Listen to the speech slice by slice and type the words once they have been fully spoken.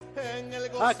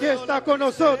Aquí está con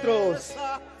nosotros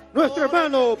nuestro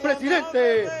hermano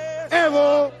presidente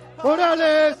Evo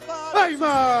Morales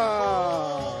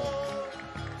Ayma.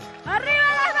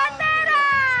 ¡Arriba las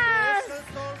banderas! Es el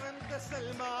torrente, es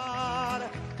el mar,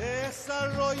 es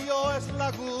arroyo, es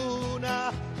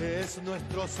laguna, es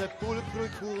nuestro sepulcro y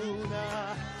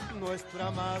cuna,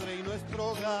 nuestra madre y nuestro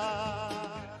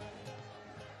hogar.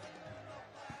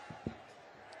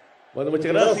 Bueno,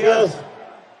 muchas gracias.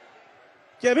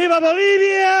 ¡Que viva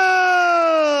Bolivia!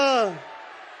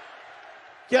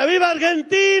 ¡Que viva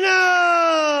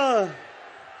Argentina!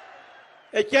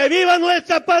 ¡Y que viva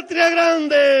nuestra patria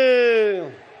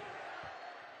grande!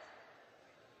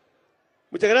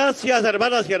 Muchas gracias,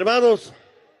 hermanas y hermanos.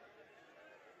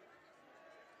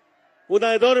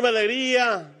 Una enorme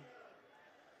alegría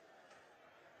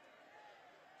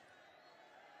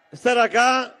estar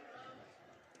acá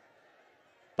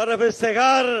para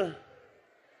festejar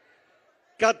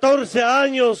 14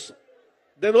 años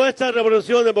de nuestra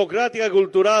revolución democrática y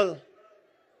cultural.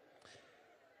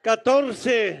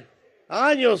 14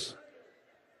 años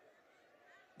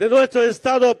de nuestro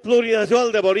Estado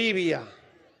Plurinacional de Bolivia.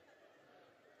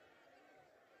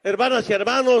 Hermanas y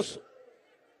hermanos,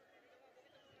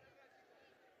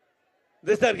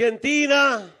 desde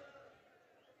Argentina,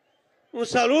 un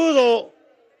saludo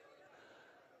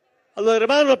a los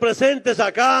hermanos presentes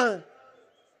acá,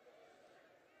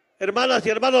 hermanas y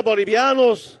hermanos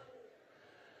bolivianos,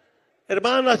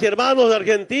 hermanas y hermanos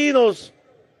argentinos,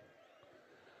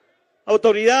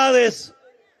 autoridades,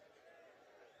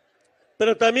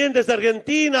 pero también desde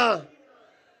Argentina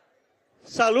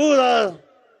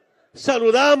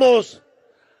saludamos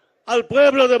al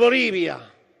pueblo de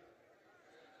Bolivia,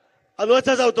 a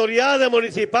nuestras autoridades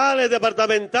municipales,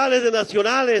 departamentales y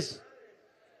nacionales,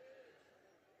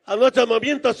 a nuestros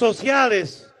movimientos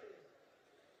sociales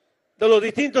de los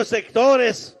distintos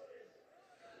sectores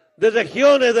de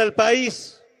regiones del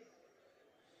país,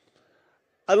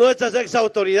 a nuestras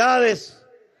exautoridades,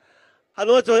 a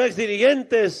nuestros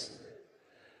exdirigentes,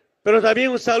 pero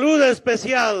también un saludo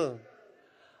especial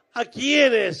a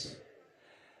quienes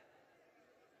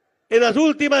en las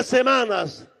últimas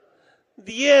semanas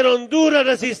dieron dura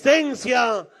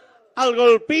resistencia al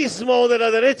golpismo de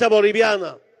la derecha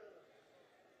boliviana.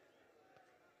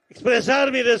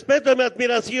 Expresar mi respeto y mi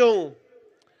admiración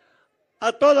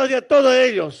a todas y a todos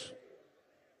ellos.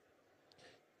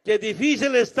 Que es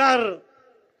difícil estar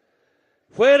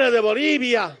fuera de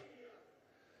Bolivia.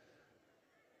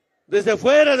 Desde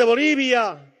fuera de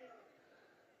Bolivia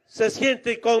se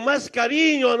siente con más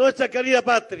cariño a nuestra querida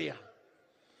patria.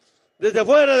 Desde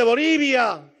fuera de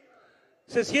Bolivia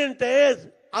se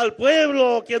siente al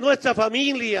pueblo que es nuestra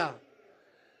familia.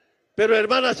 Pero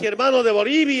hermanas y hermanos de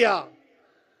Bolivia,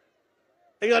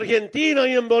 en Argentina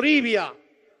y en Bolivia,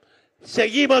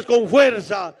 seguimos con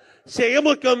fuerza,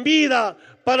 seguimos con vida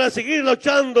para seguir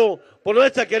luchando por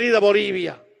nuestra querida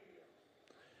Bolivia.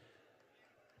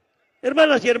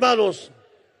 Hermanas y hermanos,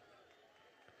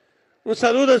 un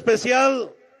saludo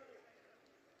especial,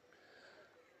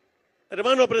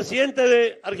 hermano presidente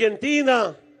de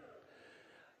Argentina,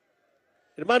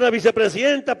 hermana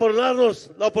vicepresidenta, por darnos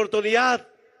la oportunidad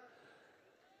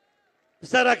de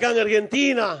estar acá en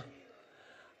Argentina,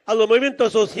 a los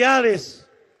movimientos sociales,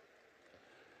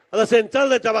 a la Central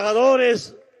de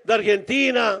Trabajadores de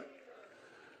Argentina,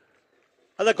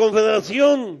 a la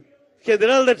Confederación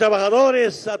General de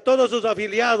Trabajadores, a todos sus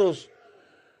afiliados,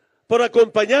 por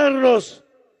acompañarnos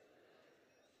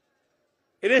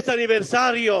en este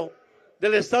aniversario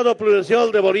del Estado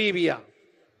Plurinacional de Bolivia.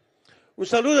 Un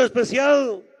saludo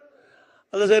especial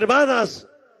a las hermanas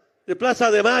de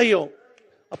Plaza de Mayo.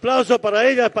 Aplauso para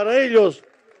ellas, para ellos.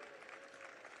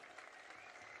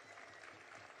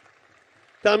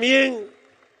 También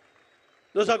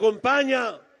nos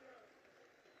acompaña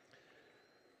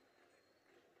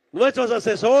nuestros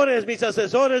asesores,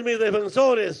 mis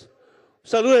defensores. Un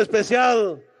saludo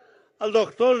especial al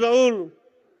doctor Raúl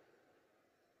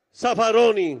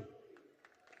Zaffaroni.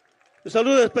 Un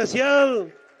saludo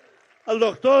especial al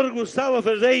doctor Gustavo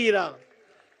Ferreira.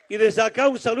 Y desde acá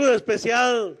un saludo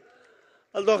especial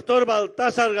al doctor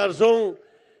Baltasar Garzón,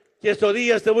 que estos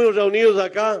días estuvimos reunidos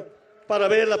acá para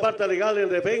ver la parte legal en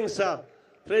defensa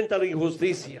frente a la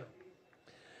injusticia.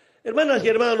 Hermanas y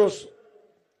hermanos,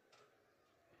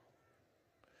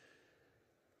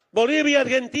 Bolivia y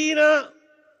Argentina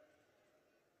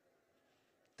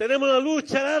tenemos una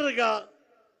lucha larga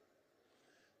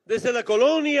desde la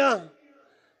colonia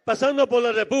pasando por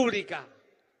la República.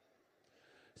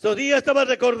 Estos días estaba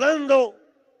recordando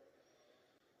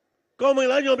cómo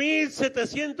en el año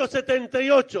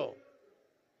 1778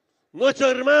 nuestro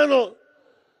hermano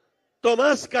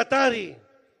Tomás Catari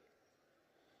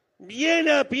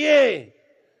viene a pie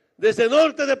desde el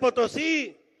norte de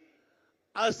Potosí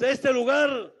hasta este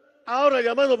lugar ahora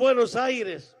llamado Buenos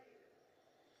Aires,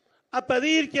 a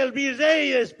pedir que el virrey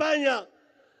de España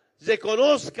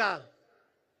reconozca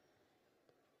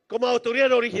como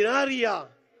autoridad originaria,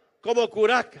 como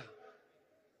curaca.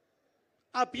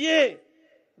 A pie,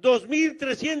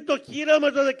 2.300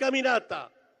 kilómetros de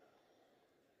caminata,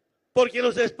 porque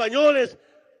los españoles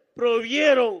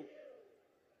prohibieron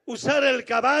usar el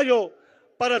caballo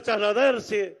para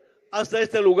trasladarse hasta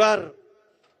este lugar.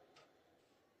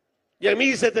 Y en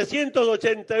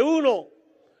 1781,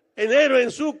 enero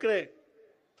en Sucre,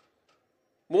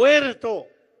 muerto.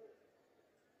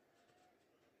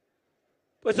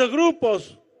 Pues los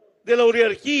grupos de la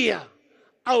oligarquía,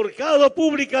 ahorcado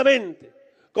públicamente,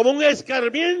 como un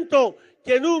escarmiento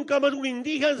que nunca más un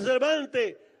indígena se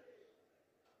levante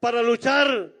para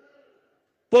luchar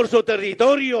por su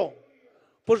territorio,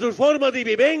 por su forma de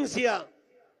vivencia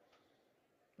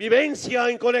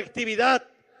en colectividad,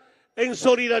 en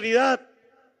solidaridad,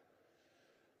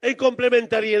 en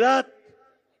complementariedad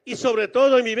y sobre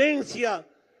todo en vivencia,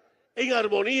 en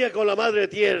armonía con la madre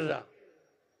tierra.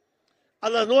 A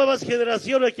las nuevas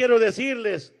generaciones quiero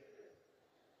decirles,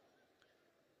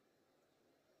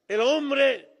 el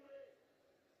hombre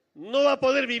no va a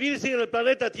poder vivir sin el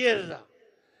planeta Tierra.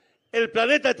 El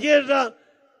planeta Tierra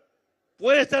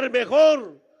puede estar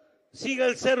mejor sin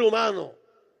el ser humano.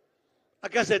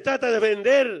 Acá se trata de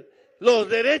defender los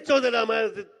derechos de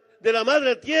la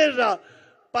madre tierra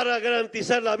para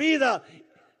garantizar la vida,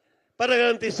 para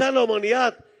garantizar la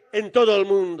humanidad en todo el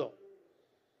mundo.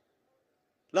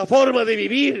 La forma de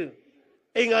vivir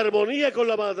en armonía con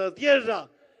la madre tierra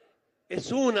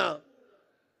es una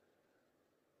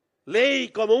ley,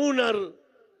 como un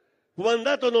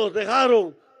mandato nos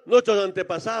dejaron nuestros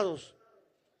antepasados.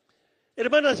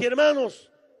 Hermanas y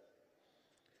hermanos,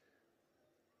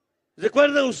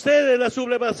 ¿recuerdan ustedes la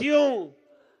sublevación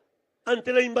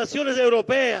ante las invasiones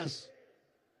europeas?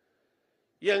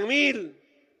 Y en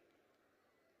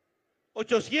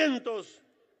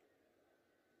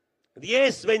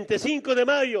 1810, 25 de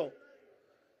mayo,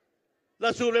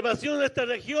 la sublevación de esta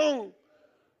región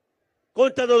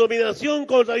contra la dominación,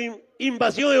 contra la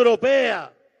invasión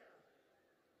europea.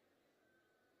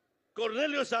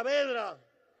 Cornelio Saavedra,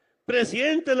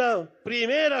 presidente de la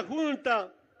primera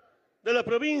junta de las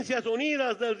Provincias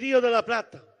Unidas del Río de la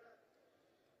Plata.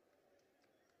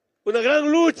 Una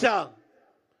gran lucha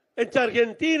entre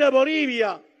Argentina y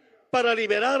Bolivia para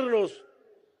liberarnos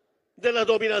de las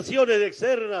dominaciones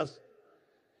externas.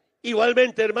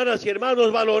 Igualmente, hermanas y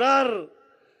hermanos, valorar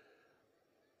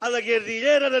a la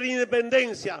guerrillera de la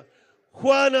independencia,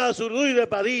 Juana Azurduy de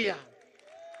Padilla.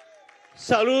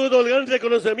 Saludo el gran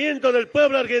reconocimiento del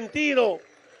pueblo argentino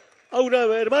a una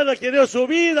hermana que dio su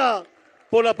vida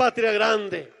por la patria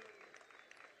grande.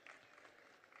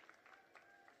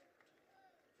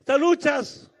 Estas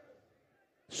luchas,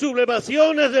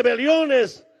 sublevaciones,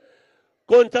 rebeliones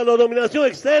contra la dominación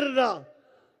externa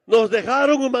nos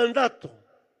dejaron un mandato,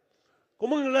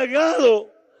 como un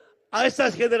legado a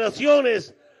estas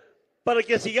generaciones para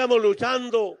que sigamos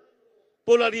luchando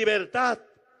por la libertad,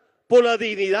 por la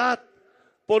dignidad,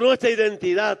 por nuestra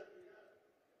identidad.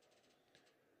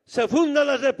 Se fundan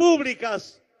las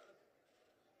repúblicas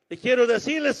y quiero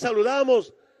decirles,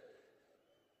 saludamos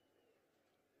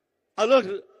a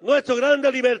nuestros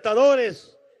grandes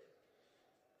libertadores,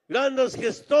 grandes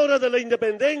gestoras de la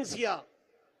independencia,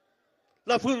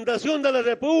 la fundación de las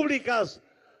repúblicas,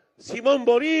 Simón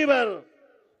Bolívar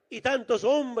y tantos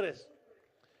hombres.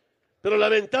 Pero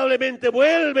lamentablemente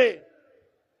vuelve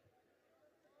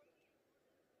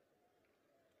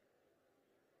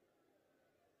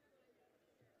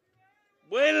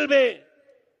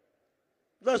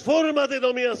las formas de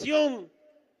dominación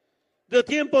de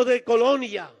tiempos de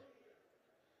colonia.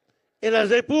 En las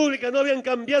repúblicas no habían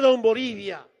cambiado en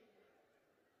Bolivia.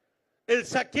 El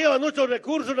saqueo a nuestros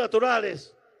recursos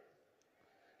naturales,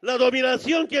 la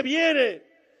dominación que viene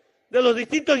de los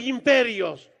distintos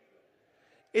imperios.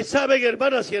 Y saben,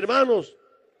 hermanas y hermanos,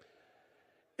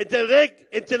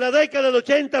 entre la década del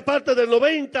 80, parte del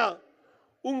 90,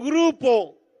 un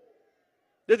grupo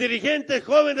de dirigentes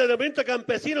jóvenes del movimiento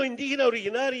campesino indígena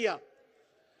originaria,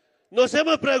 nos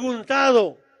hemos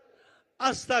preguntado,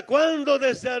 ¿hasta cuándo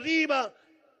desde arriba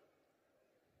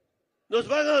nos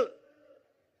van a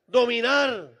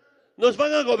dominar, nos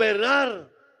van a gobernar?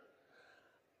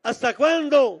 ¿Hasta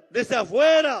cuándo desde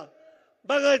afuera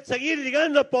van a seguir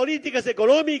llegando políticas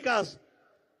económicas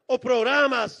o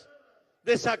programas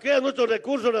de saqueo de nuestros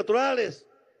recursos naturales?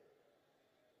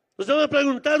 Nos hemos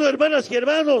preguntado, hermanas y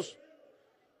hermanos,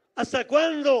 ¿Hasta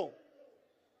cuándo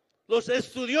los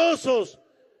estudiosos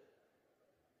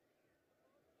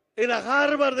en la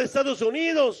Harvard de Estados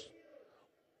Unidos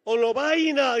o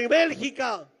Lovaina en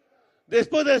Bélgica,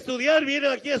 después de estudiar,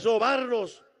 vienen aquí a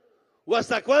sobarnos? ¿O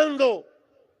hasta cuándo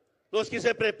los que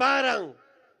se preparan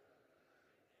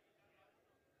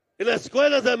en las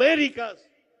escuelas de Américas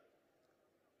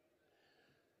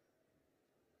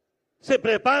se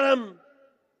preparan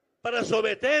para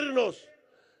someternos?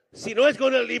 Si no es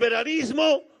con el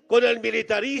liberalismo, con el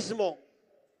militarismo.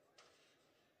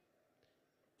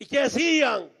 ¿Y qué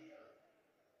hacían?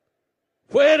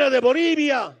 Fuera de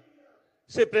Bolivia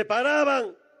se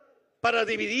preparaban para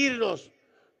dividirnos,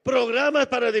 programas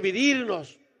para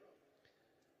dividirnos,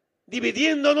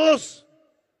 dividiéndonos,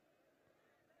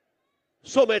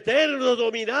 someternos,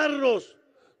 dominarnos,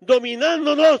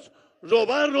 dominándonos,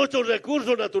 robar nuestros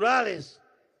recursos naturales.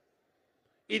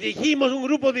 Y dijimos un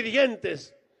grupo de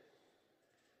dirigentes,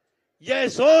 ya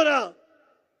es hora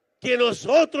que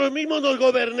nosotros mismos nos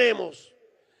gobernemos.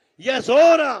 Ya es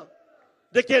hora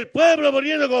de que el pueblo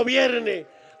boliviano gobierne.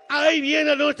 Ahí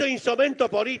viene nuestro instrumento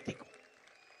político.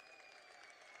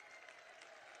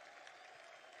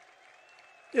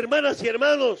 Hermanas y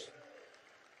hermanos,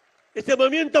 este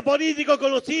movimiento político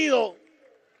conocido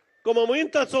como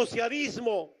movimiento al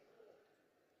socialismo,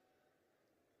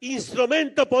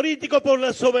 instrumento político por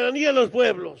la soberanía de los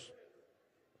pueblos,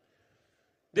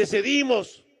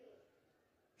 decidimos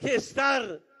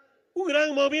gestar un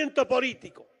gran movimiento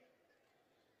político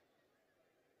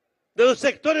de los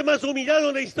sectores más humillados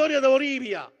en la historia de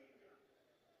Bolivia,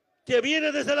 que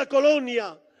viene desde la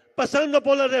colonia, pasando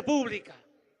por la república.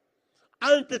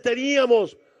 Antes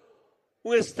teníamos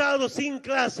un Estado sin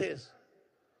clases,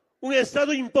 un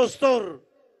Estado impostor,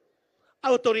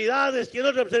 autoridades que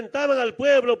no representaban al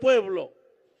pueblo.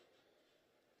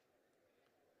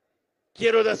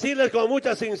 Quiero decirles con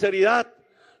mucha sinceridad,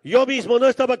 yo mismo no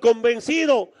estaba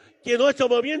convencido que nuestro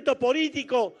movimiento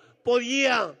político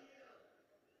podía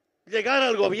llegar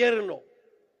al gobierno.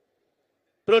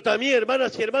 Pero también,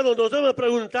 hermanas y hermanos, nos hemos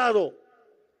preguntado,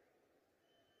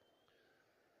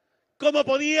 ¿cómo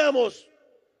podíamos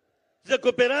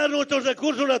recuperar nuestros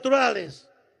recursos naturales?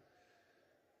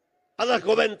 A las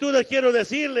juventudes quiero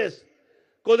decirles,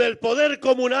 con el poder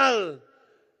comunal,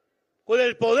 con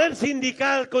el poder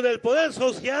sindical, con el poder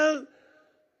social,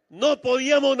 no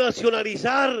podíamos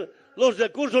nacionalizar los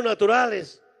recursos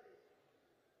naturales.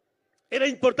 Era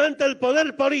importante el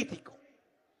poder político.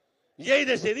 Y ahí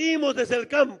decidimos desde el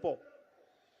campo,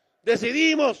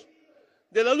 decidimos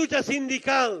de la lucha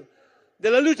sindical,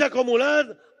 de la lucha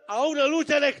comunal a una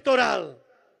lucha electoral.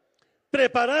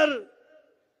 Preparar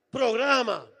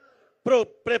programa,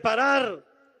 preparar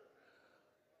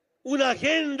una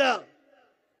agenda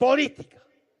política.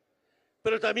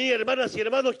 Pero también, hermanas y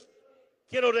hermanos,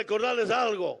 quiero recordarles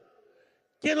algo.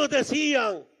 ¿Qué nos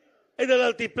decían en el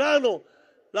altiplano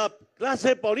la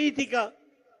clase política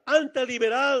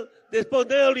antiliberal, después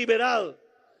neoliberal,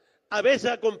 a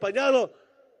veces acompañado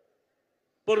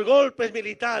por golpes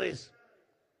militares?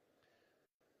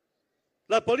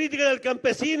 La política del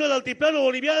campesino del altiplano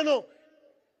boliviano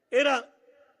era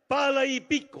pala y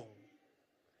pico.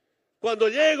 Cuando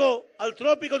llego al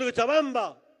trópico de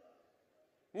Cochabamba,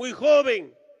 muy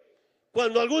joven,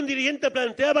 cuando algún dirigente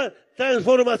planteaba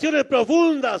transformaciones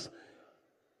profundas,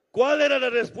 ¿cuál era la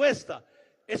respuesta?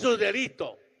 Eso es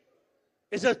delito,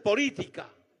 esa es política.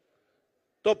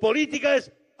 Tu política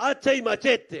es hacha y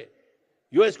machete.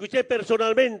 Yo escuché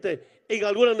personalmente en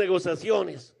algunas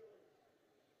negociaciones.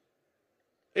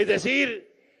 Es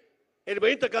decir, el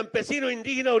movimiento campesino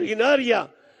indígena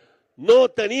originaria no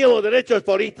teníamos derechos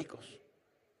políticos.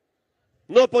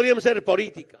 No podíamos ser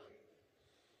política.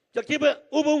 Y aquí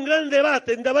hubo un gran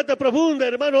debate, un debate profundo,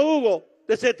 hermano Hugo,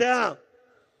 de CTA.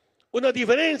 Una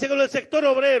diferencia con el sector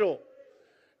obrero.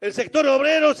 El sector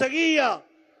obrero seguía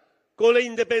con la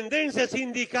independencia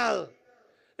sindical.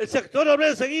 El sector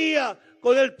obrero seguía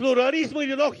con el pluralismo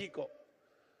ideológico.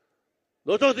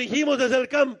 Nosotros dijimos desde el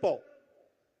campo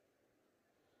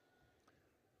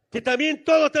que también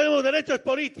todos tenemos derechos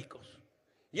políticos.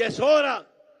 Y es hora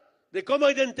de cómo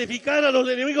identificar a los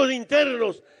enemigos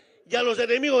internos y a los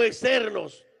enemigos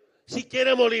externos, si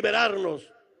queremos liberarnos.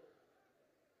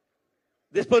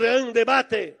 Después de un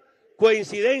debate,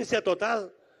 coincidencia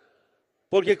total,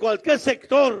 porque cualquier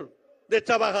sector de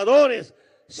trabajadores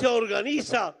se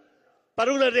organiza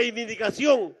para una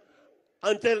reivindicación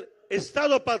ante el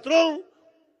Estado patrón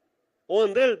o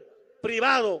ante el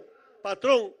privado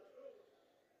patrón.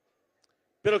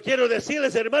 Pero quiero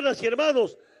decirles, hermanas y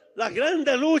hermanos, las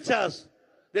grandes luchas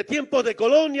de tiempos de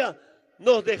colonia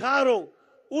nos dejaron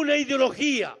una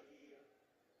ideología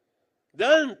de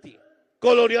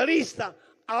anticolonialista,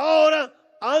 ahora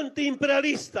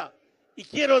antiimperialista. Y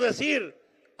quiero decir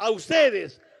a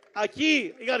ustedes,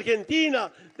 aquí en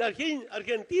Argentina, de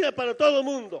Argentina para todo el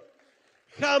mundo,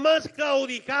 jamás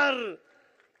claudicar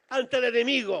ante el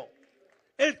enemigo.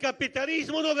 El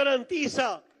capitalismo no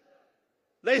garantiza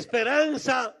la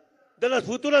esperanza de las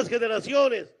futuras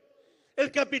generaciones.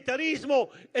 El capitalismo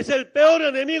es el peor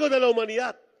enemigo de la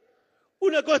humanidad.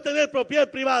 Una cosa es tener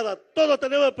propiedad privada, todos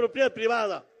tenemos propiedad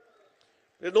privada,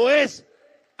 pero no es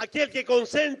aquel que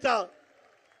concentra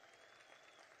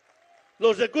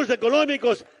los recursos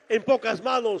económicos en pocas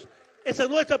manos. Esa es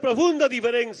nuestra profunda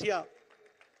diferencia.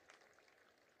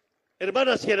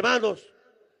 Hermanas y hermanos,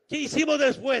 ¿qué hicimos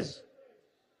después?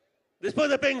 Después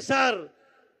de pensar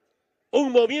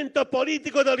un movimiento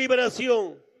político de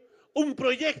liberación, un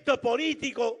proyecto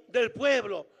político del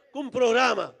pueblo, un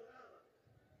programa.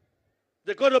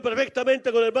 De acuerdo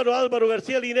perfectamente con el hermano Álvaro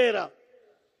García Linera,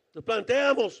 nos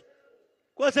planteamos,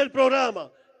 ¿cuál es el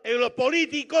programa? En lo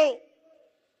político,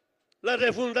 la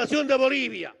refundación de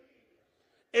Bolivia.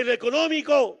 En lo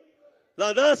económico,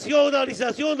 la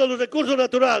nacionalización de los recursos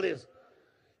naturales.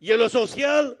 Y en lo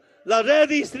social, la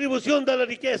redistribución de la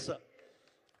riqueza.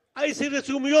 Ahí se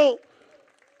resumió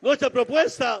nuestra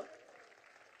propuesta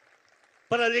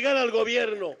para llegar al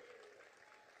gobierno.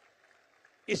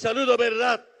 Y saludo,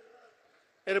 verdad,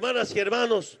 hermanas y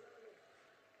hermanos,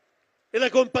 el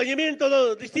acompañamiento de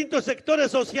los distintos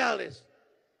sectores sociales.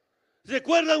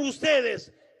 ¿Recuerdan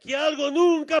ustedes que algo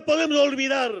nunca podemos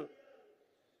olvidar?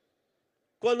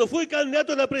 Cuando fui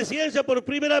candidato a la presidencia por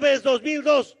primera vez,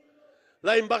 2002,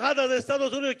 la embajada de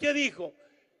Estados Unidos, ¿qué dijo?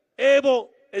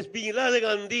 Evo es Bin Laden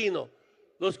andino,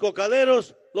 los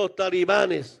cocaderos, los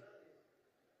talibanes.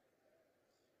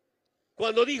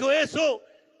 Cuando dijo eso,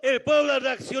 el pueblo ha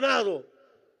reaccionado.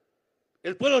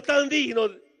 El pueblo tan digno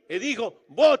le dijo,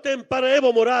 voten para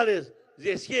Evo Morales,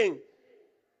 de 100.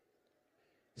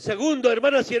 Segundo,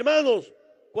 hermanas y hermanos,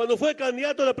 cuando fue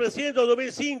candidato a la presidencia en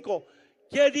 2005,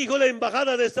 ¿qué dijo la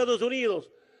embajada de Estados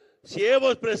Unidos? Si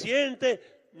Evo es presidente,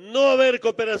 no va a haber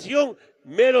cooperación,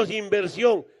 menos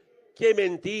inversión. ¡Qué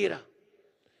mentira!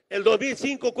 El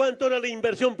 2005, ¿cuánto era la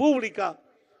inversión pública?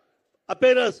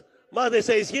 Apenas más de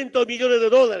 600 millones de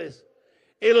dólares.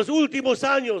 En los últimos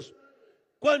años,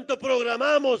 ¿cuánto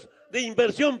programamos de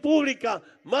inversión pública?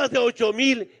 Más de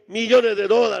 8.000 millones de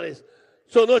dólares.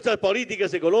 Son nuestras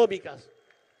políticas económicas.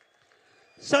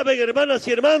 ¿Saben, hermanas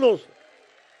y hermanos?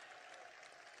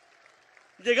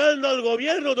 Llegando al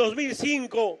gobierno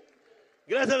 2005,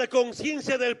 gracias a la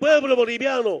conciencia del pueblo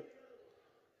boliviano,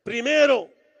 primero,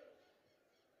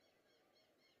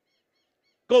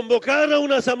 convocar a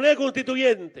una asamblea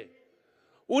constituyente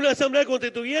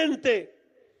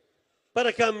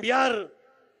para cambiar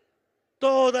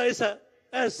toda ese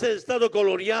estado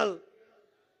colonial.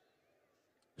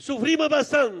 Sufrimos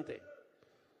bastante.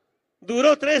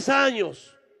 Duró 3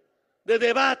 años de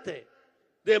debate,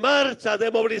 de marcha,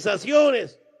 de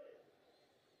movilizaciones.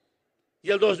 Y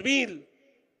el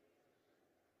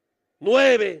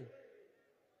 2009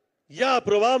 ya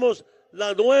aprobamos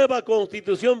la nueva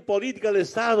Constitución Política del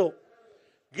Estado.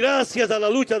 Gracias a la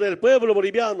lucha del pueblo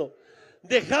boliviano.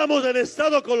 Dejamos el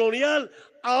Estado colonial,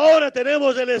 ahora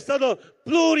tenemos el Estado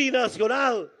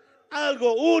plurinacional,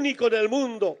 algo único en el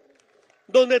mundo,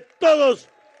 donde todos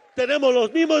tenemos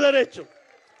los mismos derechos,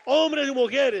 hombres y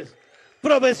mujeres,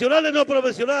 profesionales y no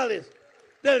profesionales,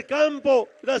 del campo,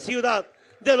 de la ciudad,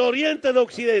 del oriente al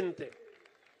occidente.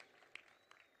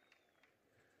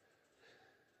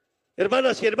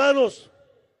 Hermanas y hermanos,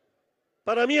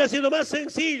 para mí ha sido más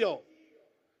sencillo.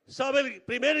 ¿Sabe? El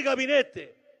primer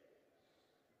gabinete,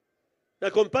 me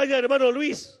acompaña el hermano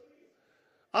Luis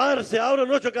Arce, ahora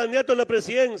nuestro candidato a la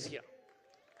presidencia.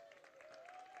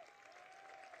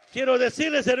 Quiero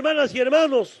decirles, hermanas y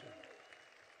hermanos,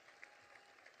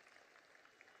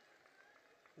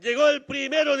 llegó el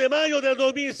 1 de mayo del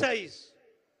 2006.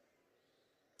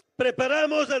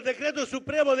 Preparamos el decreto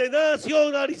supremo de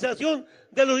nacionalización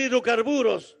de los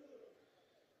hidrocarburos.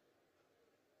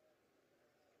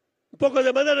 Un poco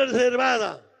de manera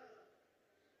reservada.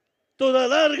 Toda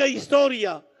larga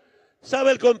historia,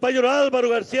 sabe el compañero Álvaro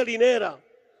García Linera.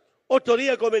 Otro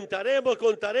día comentaremos,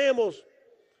 contaremos.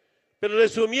 Pero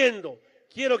resumiendo,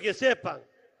 quiero que sepan,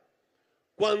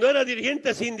 cuando era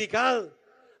dirigente sindical,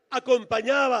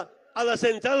 acompañaba a la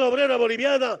Central Obrera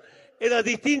Boliviana en las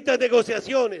distintas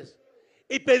negociaciones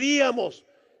y pedíamos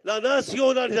la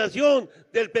nacionalización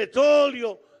del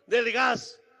petróleo, del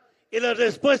gas. Y la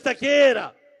respuesta que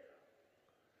era,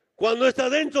 cuando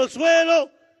está dentro del suelo,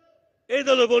 es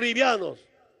de los bolivianos.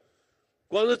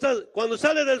 Cuando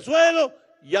sale del suelo,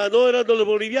 ya no eran de los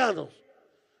bolivianos.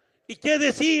 ¿Y qué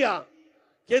decía?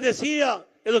 ¿Qué decía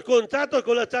en los contratos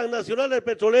con las transnacionales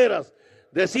petroleras?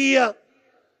 Decía,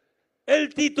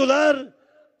 el titular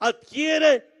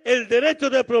adquiere el derecho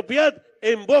de propiedad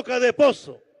en boca de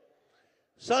pozo.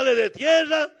 Sale de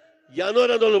tierra, ya no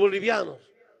eran los bolivianos.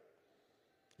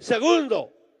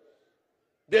 Segundo,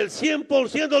 del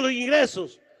 100% de los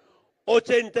ingresos,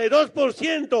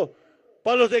 82%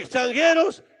 para los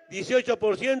extranjeros,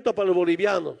 18% para los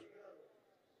bolivianos.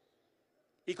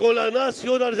 Y con la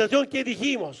nacionalización, ¿qué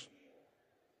dijimos?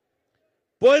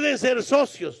 Pueden ser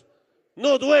socios,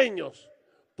 no dueños.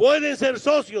 Pueden ser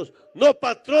socios, no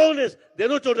patrones de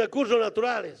nuestros recursos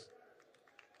naturales.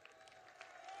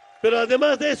 Pero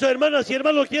además de eso, hermanas y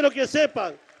hermanos, quiero que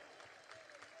sepan,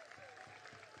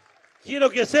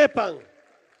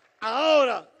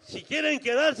 ahora, si quieren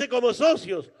quedarse como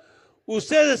socios,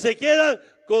 ustedes se quedan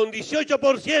con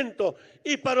 18%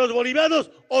 y para los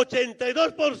bolivianos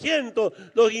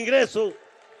 82% los ingresos.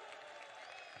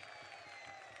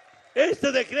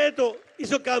 Este decreto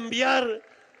hizo cambiar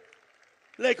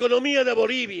la economía de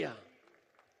Bolivia.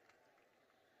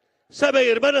 ¿Saben,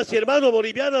 hermanas y hermanos,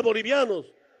 bolivianas, bolivianos?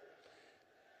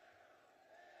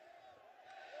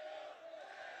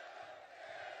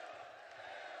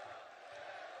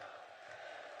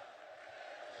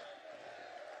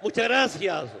 Muchas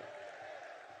gracias.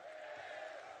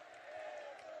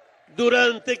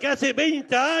 Durante casi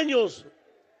 20 años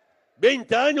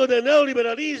de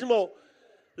neoliberalismo,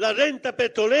 la renta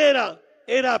petrolera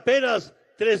era apenas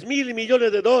 3.000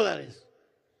 millones de dólares.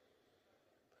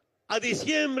 A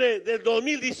diciembre del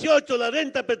 2018, la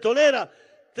renta petrolera,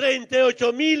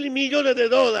 38.000 millones de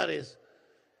dólares.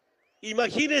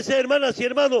 Imagínense, hermanas y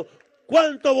hermanos,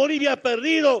 cuánto Bolivia ha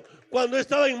perdido cuando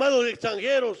estaba en manos de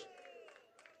extranjeros.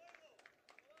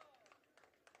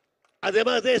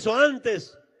 Además de eso,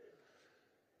 antes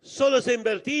solo se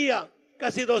invertía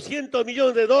casi 200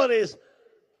 millones de dólares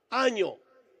año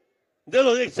de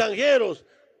los extranjeros.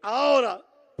 Ahora,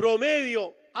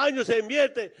 promedio, año se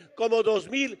invierte como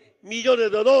 2.000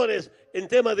 millones de dólares en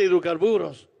temas de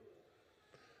hidrocarburos.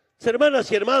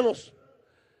 Hermanas y hermanos,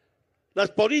 las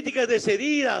políticas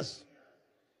decididas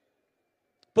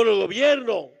por el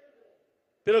gobierno,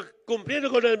 pero cumpliendo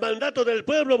con el mandato del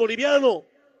pueblo boliviano,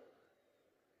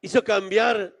 hizo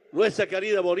cambiar nuestra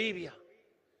querida Bolivia.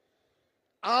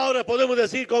 Ahora podemos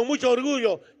decir con mucho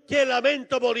orgullo, qué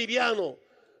lamento boliviano.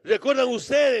 ¿Recuerdan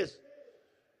ustedes?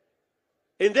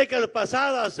 En décadas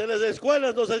pasadas en las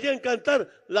escuelas nos hacían cantar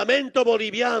lamento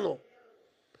boliviano.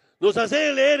 Nos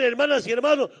hacían leer, hermanas y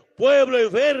hermanos, pueblo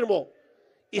enfermo.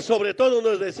 Y sobre todo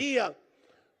nos decía,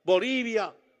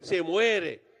 Bolivia se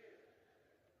muere.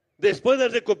 Después de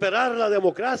recuperar la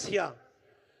democracia,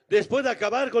 después de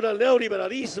acabar con el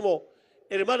neoliberalismo,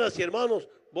 hermanas y hermanos,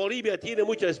 Bolivia tiene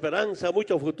mucha esperanza,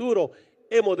 mucho futuro.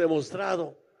 Hemos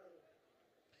demostrado.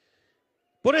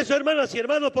 Por eso, hermanas y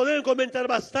hermanos, podemos comentar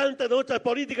bastante de nuestras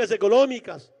políticas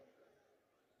económicas.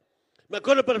 Me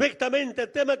acuerdo perfectamente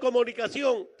el tema de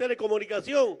comunicación,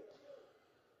 telecomunicación.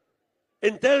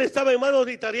 Entel estaba en manos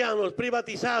de italianos,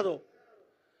 privatizado.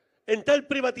 Entel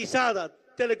privatizada,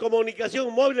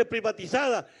 telecomunicación móvil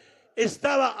privatizada,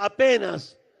 estaba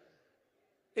apenas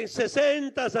en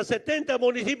 60 a 70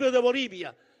 municipios de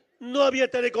Bolivia. No había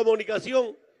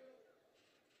telecomunicación.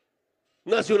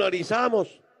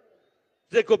 Nacionalizamos.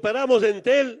 Recuperamos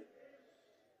Entel.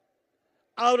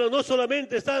 Ahora no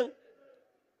solamente están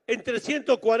en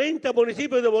 340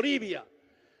 municipios de Bolivia.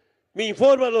 Me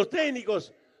informan los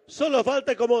técnicos, solo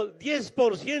falta como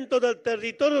 10% del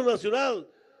territorio nacional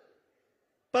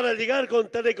para llegar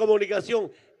con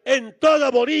telecomunicación. En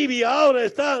toda Bolivia ahora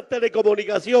está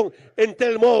telecomunicación,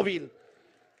 Entel móvil.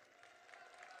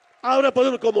 Ahora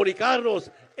podemos comunicarnos,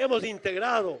 hemos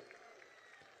integrado.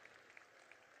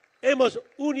 Hemos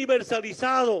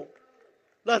universalizado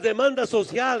las demandas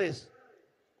sociales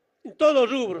en todos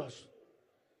los rubros.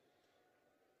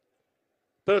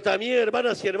 Pero también,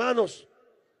 hermanas y hermanos,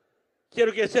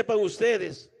 quiero que sepan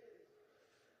ustedes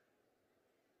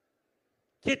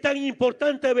qué tan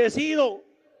importante ha sido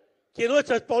que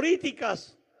nuestras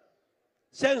políticas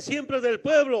sean siempre del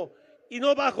pueblo y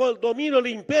no bajo el dominio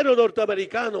del imperio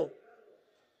norteamericano.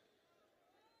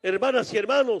 Hermanas y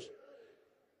hermanos,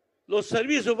 los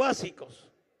servicios básicos,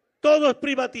 todos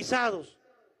privatizados.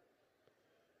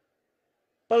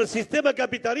 Para el sistema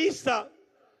capitalista,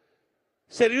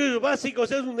 servicios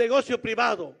básicos es un negocio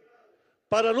privado.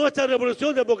 Para nuestra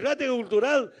revolución democrática y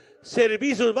cultural,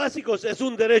 servicios básicos es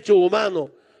un derecho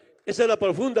humano. Esa es la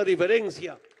profunda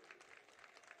diferencia.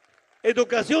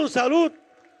 Educación, salud,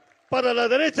 para la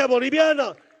derecha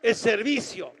boliviana es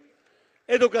servicio.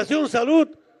 Educación, salud,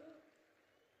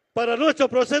 para nuestro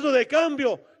proceso de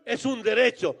cambio es un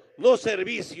derecho, no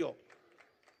servicio.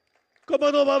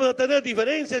 ¿Cómo no vamos a tener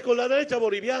diferencias con la derecha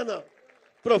boliviana?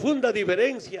 Profundas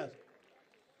diferencias.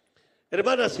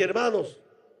 Hermanas y hermanos,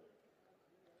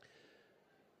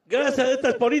 gracias a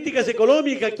estas políticas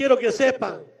económicas, quiero que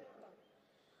sepan,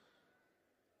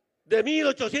 de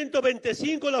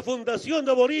 1825 la fundación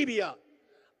de Bolivia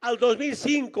al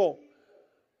 2005,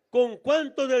 ¿con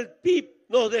cuánto del PIB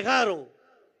nos dejaron?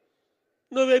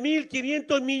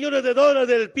 9.500 millones de dólares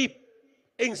del PIB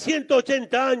en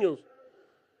 180 años.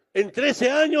 En 13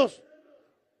 años,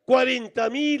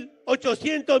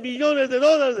 40.800 millones de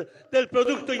dólares del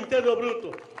Producto Interno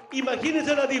Bruto.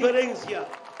 Imagínense la diferencia.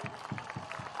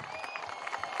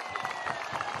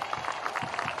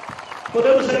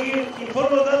 Podemos seguir,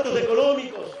 informo los datos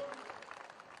económicos,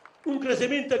 un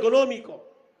crecimiento económico.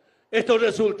 Estos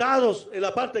resultados en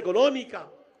la parte económica,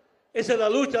 esa es la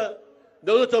lucha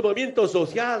de nuestros movimientos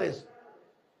sociales.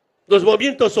 Los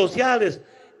movimientos sociales,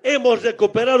 hemos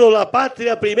recuperado la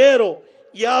patria primero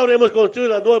y ahora hemos construido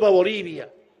la nueva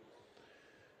Bolivia.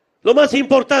 Lo más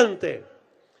importante,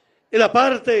 en la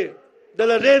parte de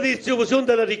la redistribución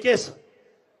de la riqueza,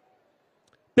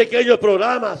 pequeños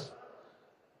programas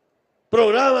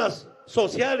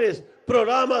sociales,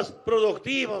 programas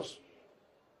productivos.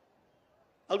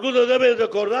 Algunos deben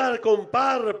recordar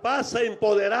compar, pasa,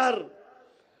 empoderar.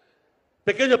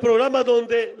 Pequeños programas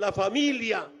donde la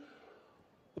familia,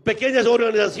 pequeñas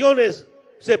organizaciones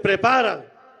se preparan.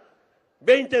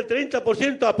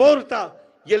 20-30% aporta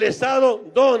y el Estado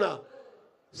dona.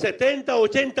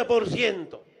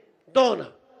 70-80%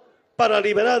 dona para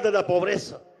liberar de la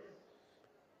pobreza.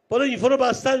 Por eso informo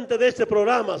bastante de estos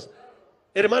programas,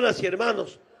 hermanas y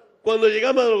hermanos. Cuando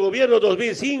llegamos al gobierno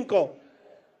 2005,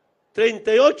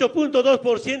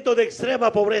 38.2% de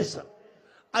extrema pobreza.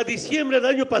 A diciembre del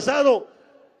año pasado,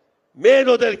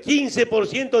 menos del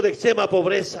 15% de extrema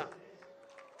pobreza.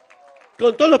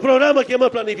 Con todos los programas que hemos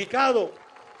planificado,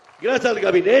 gracias al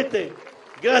gabinete,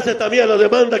 gracias también a la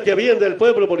demanda que había del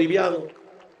pueblo boliviano.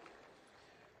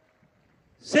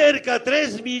 Cerca de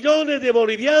 3 millones de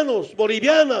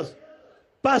bolivianas,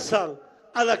 pasan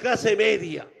a la clase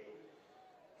media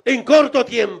en corto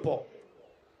tiempo.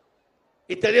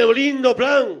 Y tenemos un lindo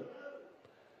plan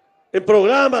en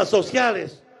programas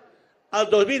sociales al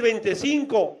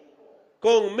 2025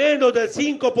 con menos del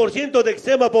 5% de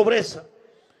extrema pobreza.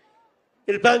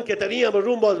 El plan que teníamos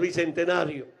rumbo al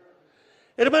bicentenario.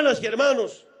 Hermanas y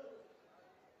hermanos,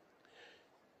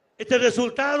 estos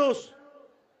resultados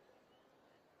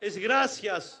es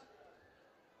gracias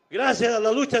a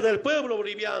la lucha del pueblo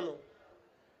boliviano.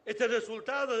 Estos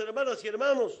resultados, hermanas y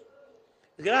hermanos,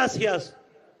 gracias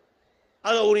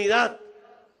a la unidad.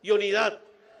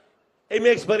 En mi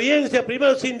experiencia,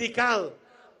 primero sindical,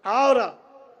 ahora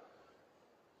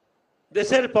de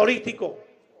ser político.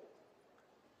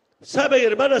 Saben,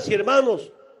 hermanas y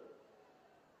hermanos,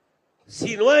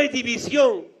 si no hay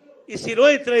división y si no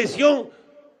hay traición,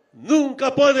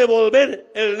 nunca puede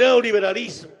volver el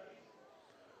neoliberalismo.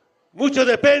 Mucho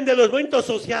depende de los movimientos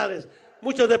sociales,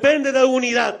 mucho depende de la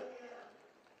unidad.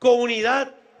 Con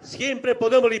unidad siempre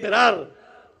podemos liberar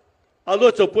a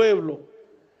nuestro pueblo.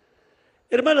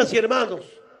 Hermanas y hermanos,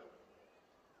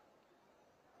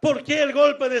 ¿por qué el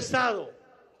golpe de Estado?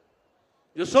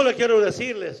 Yo solo quiero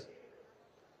decirles,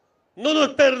 no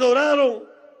nos perdonaron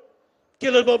que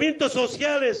los movimientos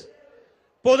sociales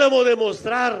podemos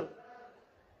demostrar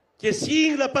que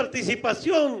sin la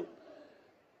participación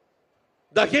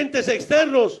de agentes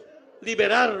externos,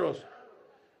 liberarnos.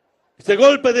 Este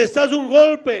golpe de Estado es un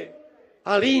golpe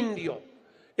al indio,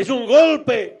 es un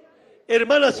golpe,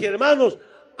 hermanas y hermanos,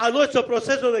 a nuestro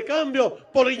proceso de cambio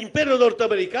por el imperio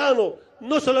norteamericano,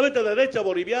 no solamente la derecha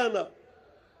boliviana.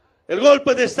 El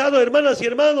golpe de Estado, hermanas y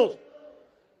hermanos,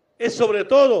 es sobre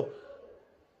todo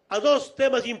a dos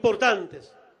temas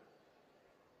importantes.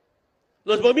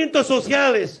 Los movimientos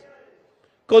sociales,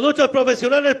 con nuestros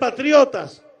profesionales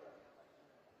patriotas,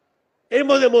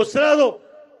 hemos demostrado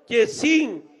que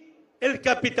sin el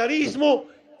capitalismo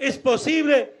es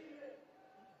posible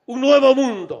un nuevo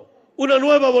mundo, una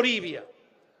nueva Bolivia.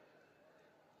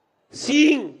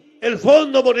 Sin el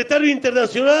Fondo Monetario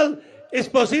Internacional es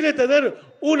posible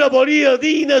tener una Bolivia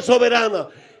digna y soberana.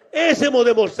 Eso hemos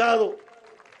demostrado.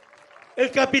 El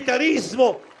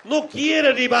capitalismo no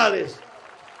quiere rivales.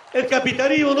 El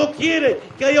capitalismo no quiere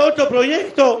que haya otro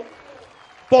proyecto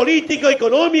político,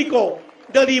 económico,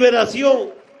 de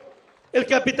liberación. El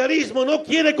capitalismo no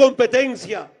quiere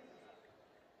competencia.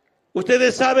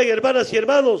 Ustedes saben, hermanas y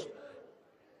hermanos,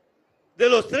 de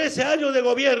los 13 años de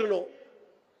gobierno,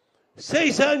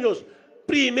 6 años,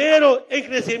 primero en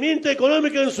crecimiento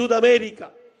económico en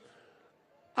Sudamérica.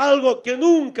 algo que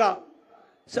nunca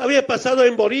se había pasado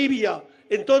en Bolivia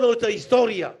en toda nuestra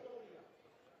historia.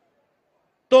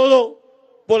 Todo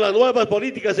por las nuevas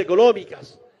políticas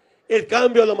económicas, el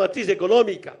cambio a la matriz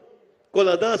económica, con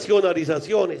las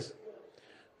nacionalizaciones.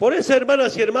 Por eso,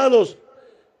 hermanas y hermanos,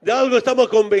 de algo estamos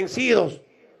convencidos,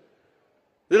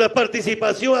 de la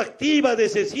participación activa,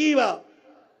 decisiva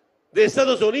de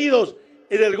Estados Unidos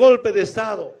en el golpe de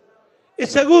Estado. El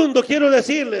segundo, quiero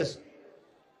decirles,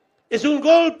 es un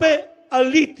golpe al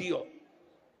litio.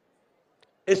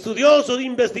 Estudiosos,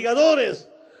 investigadores,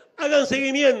 hagan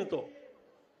seguimiento.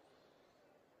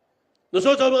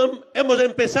 Nosotros hemos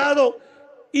empezado a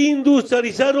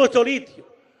industrializar nuestro litio,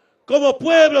 como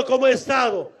pueblo, como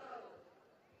Estado.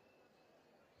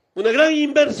 Una gran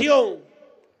inversión,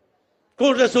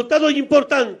 con resultados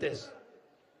importantes.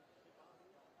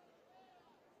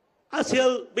 Hacia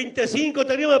el 25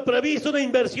 teníamos previsto una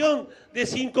inversión de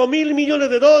 $5.000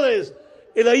 millones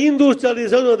en la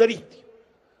industrialización del litio.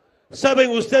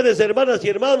 ¿Saben ustedes, hermanas y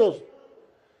hermanos?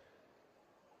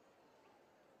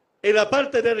 En la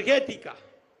parte energética,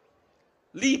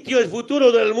 litio es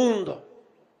futuro del mundo.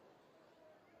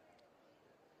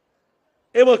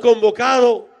 Hemos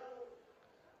convocado,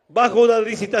 bajo una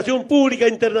licitación pública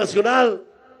internacional,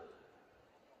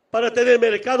 para tener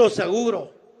mercado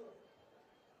seguro.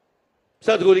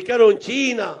 Se adjudicaron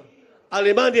China,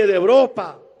 Alemania y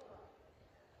Europa,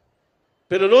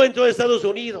 pero no entró Estados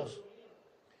Unidos.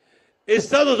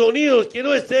 Estados Unidos, que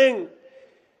no esté en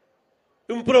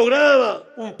un programa,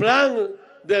 un plan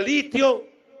de litio,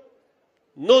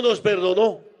 no nos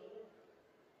perdonó.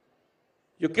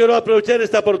 Yo quiero aprovechar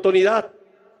esta oportunidad.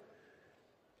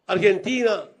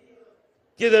 Argentina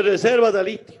tiene reservas de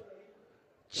litio,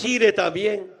 Chile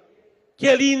también.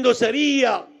 Qué lindo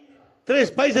sería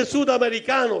 3 países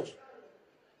sudamericanos.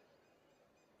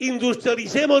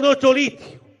 Industrialicemos nuestro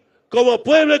litio, como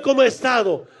pueblo y como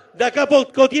Estado. De acá a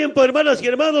poco tiempo, hermanas y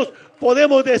hermanos,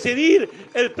 podemos decidir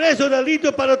el precio del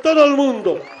litio para todo el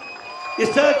mundo.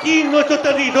 Está aquí en nuestro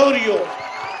territorio.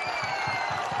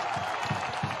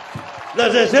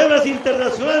 Las reservas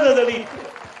internacionales de litio.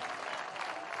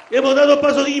 Hemos dado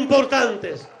pasos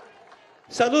importantes.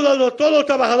 Saludo a todos los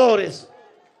trabajadores.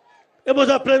 Hemos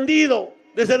aprendido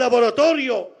desde el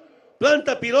laboratorio,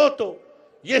 planta piloto,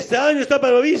 y este año está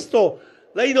previsto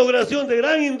la inauguración de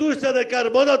gran industria de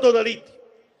carbonato de litio.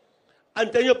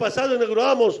 Año pasado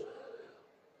inauguramos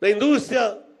la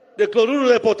industria de cloruro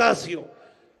de potasio.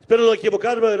 Espero no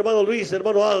equivocarme, hermano Luis,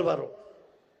 hermano Álvaro.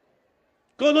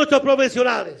 Con nuestros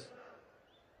profesionales,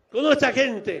 con nuestra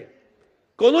gente,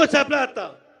 con nuestra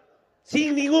plata,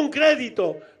 sin ningún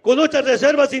crédito, con nuestras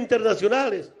reservas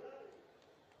internacionales.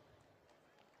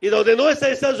 Y donde no está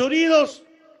Estados Unidos,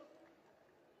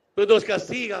 pues nos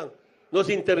castigan, nos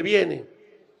intervienen.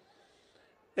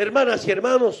 Hermanas y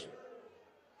hermanos,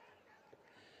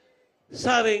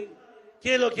 ¿saben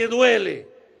qué es lo que duele?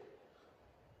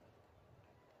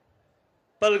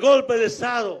 Para el golpe de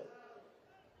Estado,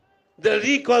 del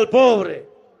rico al pobre,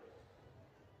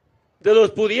 de los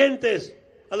pudientes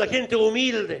a la gente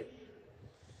humilde.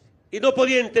 Y no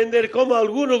podía entender cómo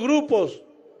algunos grupos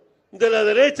de la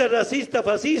derecha racista,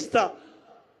 fascista,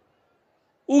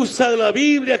 usan la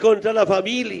Biblia contra la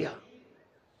familia,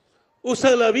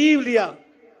 usan la Biblia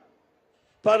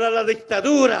para la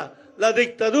dictadura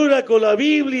con la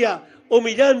Biblia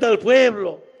humillando al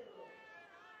pueblo,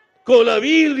 con la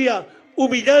Biblia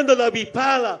humillando la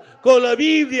bipala, con la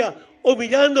Biblia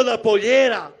humillando la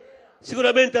pollera.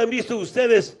 Seguramente han visto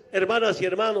ustedes, hermanas y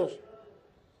hermanos.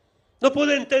 No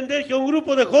puedo entender que un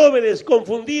grupo de jóvenes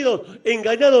confundidos,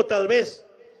 engañados tal vez,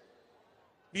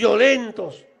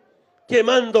 violentos,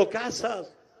 quemando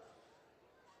casas,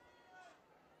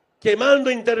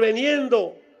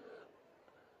 interviniendo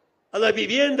a la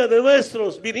vivienda de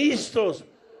nuestros ministros,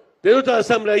 de nuestros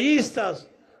asambleístas,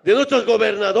 de nuestros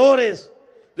gobernadores,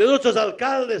 de nuestros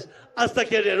alcaldes, hasta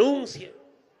que renuncien.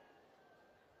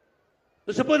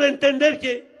 No se puede entender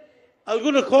que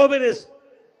algunos jóvenes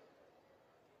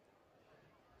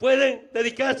pueden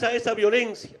dedicarse a esa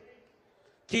violencia.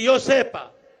 Que yo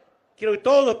sepa, que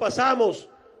todos pasamos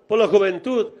por la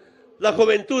juventud. La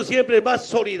juventud siempre es más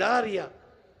solidaria,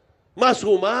 más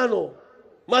humano,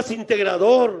 más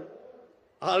integrador,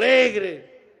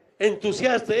 alegre,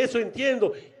 entusiasta, eso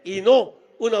entiendo, y no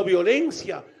una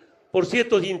violencia por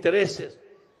ciertos intereses.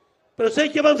 Pero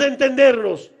sé que vamos a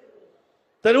entendernos,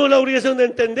 tenemos la obligación de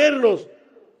entendernos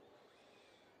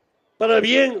para el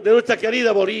bien de nuestra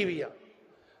querida Bolivia.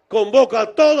 Convoco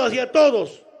a todas y a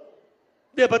todos,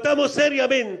 debatamos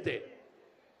seriamente.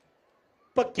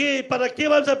 ¿Para qué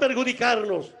vamos a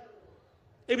perjudicarnos?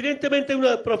 Evidentemente hay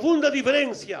una profunda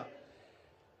diferencia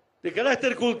de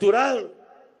carácter cultural,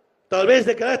 tal vez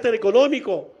de carácter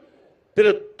económico,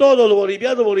 pero todos los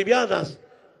bolivianos, bolivianas,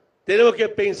 tenemos que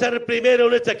pensar primero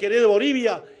en nuestra querida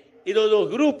Bolivia y en los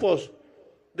grupos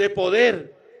de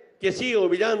poder que siguen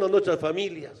humillando a nuestras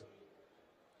familias.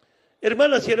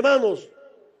 Hermanas y hermanos,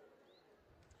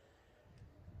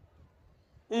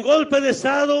 un golpe de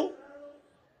Estado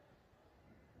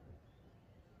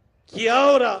que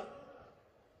ahora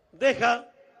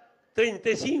deja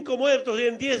 35 muertos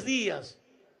en 10 días.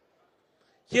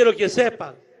 Quiero que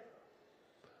sepan,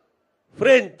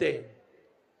 frente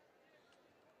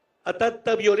a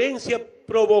tanta violencia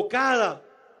provocada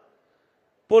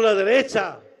por la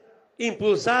derecha,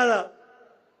 impulsada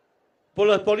por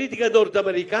las políticas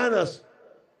norteamericanas,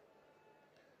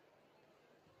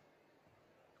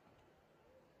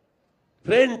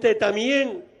 frente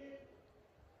también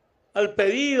al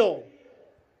pedido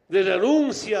de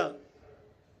renuncia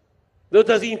de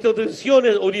otras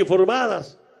instituciones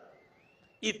uniformadas,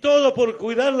 y todo por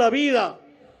cuidar la vida.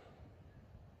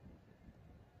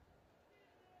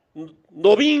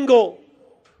 Domingo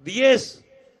 10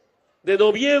 de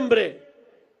noviembre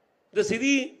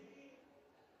decidí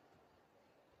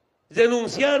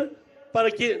denunciar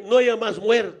para que no haya más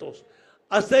muertos.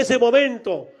 Hasta ese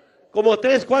momento, como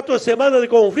 3, 4 semanas de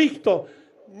conflicto,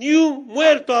 ni un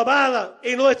muerto a bala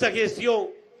en nuestra gestión.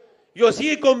 Yo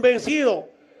sí he convencido,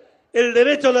 el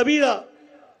derecho a la vida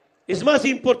es más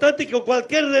importante que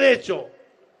cualquier derecho.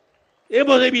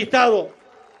 Hemos evitado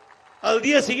al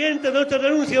día siguiente de nuestra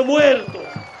renuncia muertos,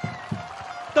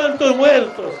 tantos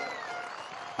muertos,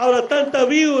 ahora tantas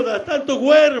viudas, tantos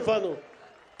huérfanos,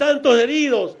 tantos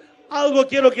heridos. Algo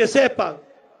quiero que sepan,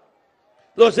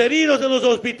 los heridos en los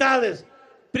hospitales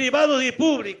privados y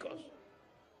públicos,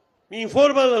 me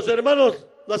informan los hermanos,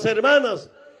 las hermanas,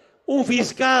 un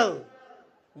fiscal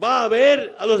va a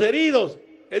ver a los heridos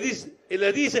y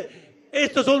les dice,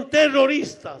 estos son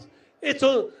terroristas,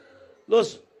 estos son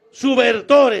los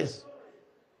subvertores.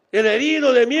 El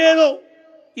herido de miedo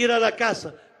ir a la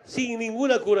casa sin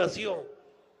ninguna curación.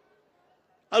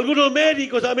 Algunos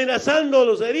médicos amenazando a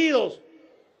los heridos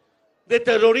de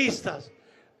terroristas.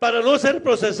 Para no ser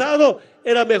procesado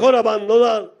era mejor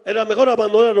abandonar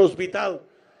el hospital.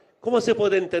 ¿Cómo se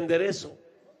puede entender eso?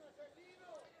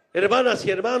 Hermanas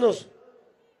y hermanos,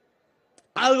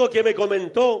 algo que me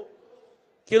comentó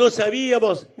que no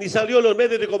sabíamos ni salió en los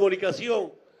medios de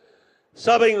comunicación.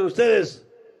 Saben ustedes,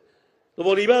 los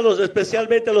bolivianos,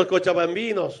 especialmente los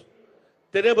cochabambinos,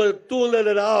 tenemos el túnel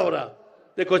de la obra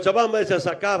de Cochabamba y se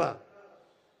sacaba.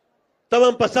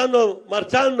 Estaban pasando,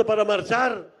 marchando para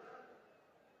marchar.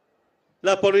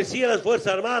 La policía y las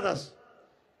Fuerzas Armadas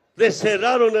les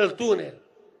cerraron el túnel.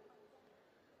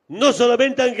 No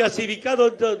solamente han gasificado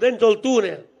dentro del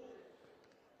túnel,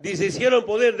 ni se hicieron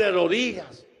poner de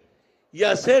rodillas y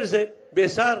hacerse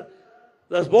besar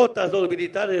las botas de los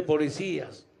militares y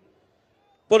policías.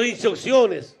 Por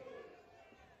instrucciones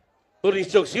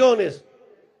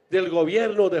del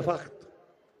gobierno de facto.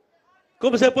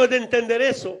 ¿Cómo se puede entender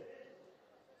eso?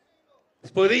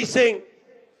 Después dicen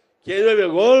que no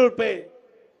hubo golpe,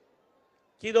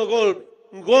 que no golpe,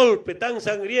 un golpe tan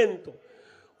sangriento.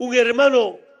 Un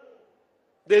hermano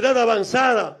de edad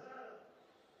avanzada,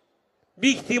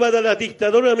 víctima de las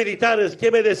dictaduras militares,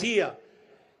 que me decía,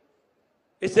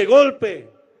 ese golpe,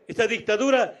 esta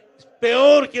dictadura es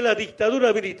peor que las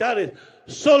dictaduras militares.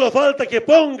 Solo falta que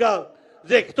pongan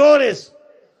rectores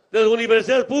de las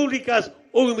universidades públicas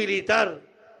un militar.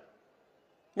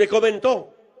 Me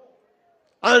comentó,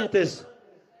 antes,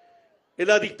 en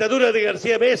la dictadura de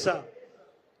García Mesa,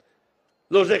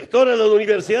 los rectores de las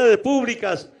universidades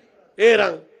públicas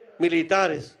eran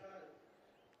militares.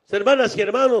 Hermanas y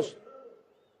hermanos,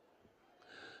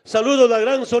 saludo la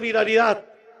gran solidaridad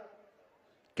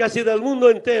casi del mundo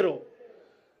entero.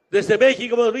 Desde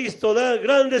México hemos visto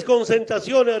grandes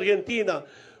concentraciones en Argentina.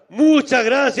 Muchas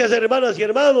gracias, hermanas y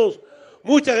hermanos.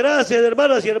 Muchas gracias,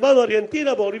 hermanas y hermanos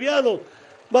argentinos, bolivianos,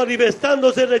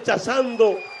 manifestándose,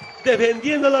 rechazando,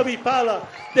 defendiendo la bipala,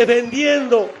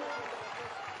 defendiendo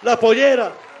la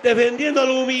pollera, defendiendo a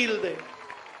lo humilde.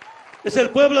 Es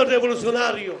el pueblo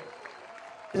revolucionario.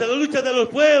 Es la lucha de los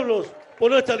pueblos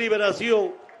por nuestra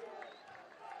liberación.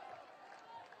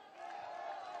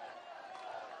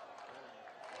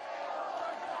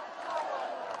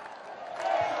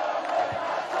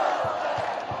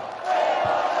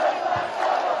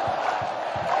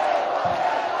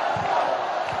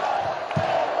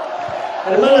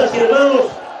 Hermanas y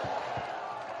hermanos,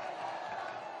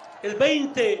 el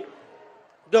 20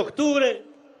 de octubre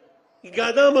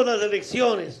ganamos las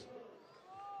elecciones.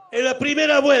 En la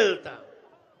primera vuelta,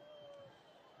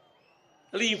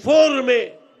 el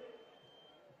informe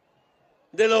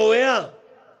de la OEA,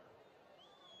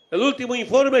 el último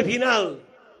informe final,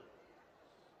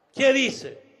 ¿qué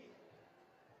dice?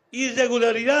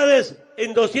 Irregularidades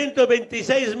en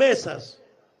 226 mesas.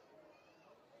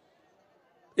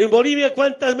 En Bolivia,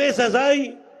 ¿cuántas mesas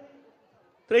hay?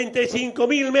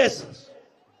 35.000 mesas.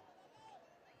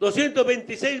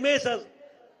 226 mesas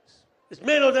es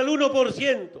menos del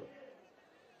 1%.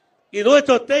 Y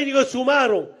nuestros técnicos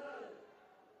sumaron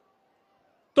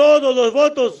todos los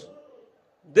votos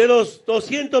de los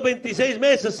 226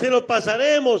 mesas, se los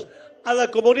pasaremos a la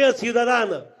comunidad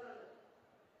ciudadana.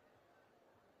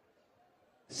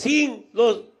 Sin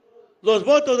los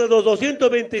votos de los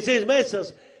 226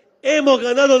 mesas, hemos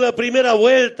ganado la primera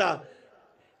vuelta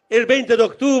el 20 de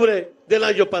octubre del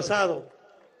año pasado,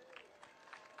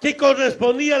 que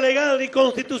correspondía legal y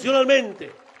constitucionalmente.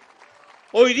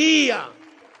 Hoy día,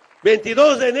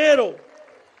 22 de enero,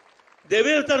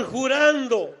 debe estar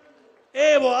jurando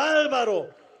Evo Álvaro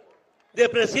de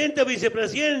presidente a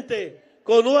vicepresidente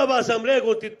con la nueva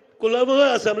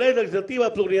Asamblea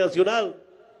Legislativa Plurinacional.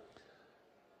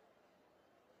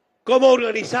 ¿Cómo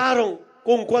organizaron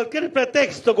con cualquier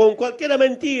pretexto, con cualquier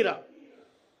mentira,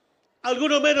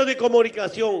 algunos medios de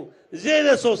comunicación,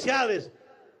 redes sociales,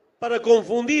 para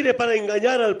confundir y para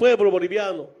engañar al pueblo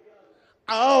boliviano?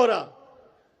 Ahora,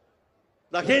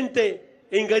 la gente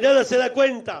engañada se da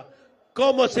cuenta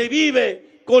cómo se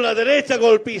vive con la derecha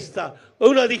golpista,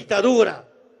 una dictadura.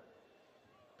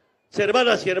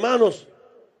 Hermanas y hermanos,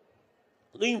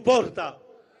 no importa,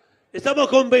 estamos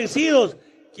convencidos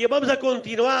que vamos a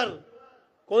continuar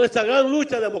con esta gran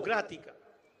lucha democrática.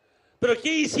 Pero ¿qué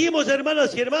hicimos,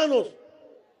 hermanas y hermanos?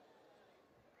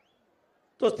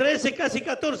 Estos 13, casi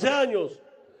 14 años,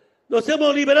 nos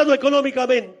hemos liberado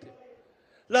económicamente.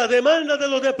 Las demandas de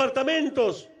los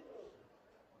departamentos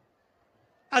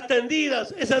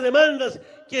atendidas, esas demandas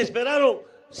que esperaron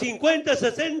 50,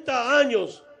 60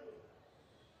 años.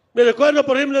 Me recuerdo,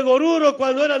 por ejemplo, en Oruro,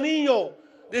 cuando era niño,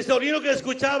 de ese sonido que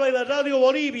escuchaba en la radio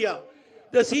Bolivia,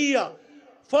 decía,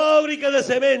 fábrica de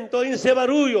cemento en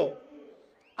Cebarullo.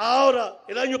 Ahora,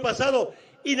 el año pasado,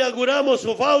 inauguramos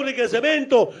su fábrica de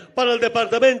cemento para el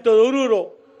departamento de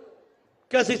Oruro.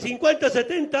 Casi 50,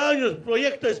 70 años,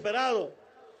 proyecto esperado.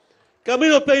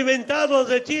 Caminos pavimentados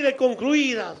de Chile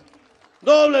concluidas.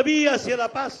 Doble vía hacia La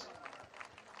Paz.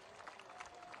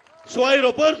 Su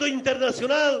aeropuerto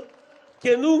internacional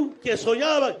que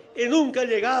soñaban y nunca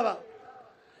llegaba.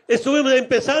 Estuvimos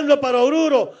empezando para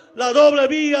Oruro la doble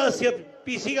vía hacia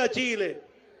Pisiga, Chile,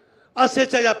 hacia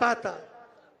Chayapata.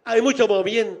 Hay mucho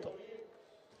movimiento.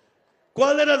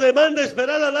 ¿Cuál era la demanda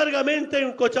esperada largamente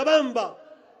en Cochabamba?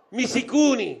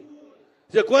 Misicuni.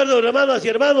 Recuerdo, hermanas y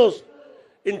hermanos,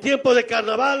 en tiempos de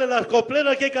carnaval, las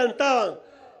copleras que cantaban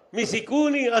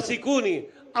Misicuni, Asicuni.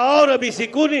 Ahora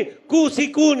Misicuni,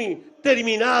 Cusicuni,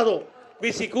 terminado.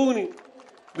 Misicuni,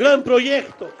 gran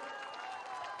proyecto,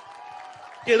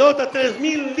 que dota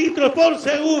 3.000 litros por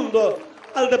segundo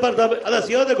al departamento, a la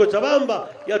ciudad de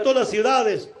Cochabamba y a todas las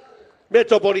ciudades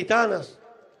metropolitanas.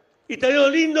 Y tenemos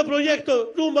un lindo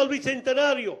proyecto rumbo al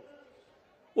Bicentenario,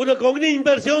 con una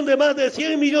inversión de más de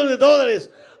 $100 millones,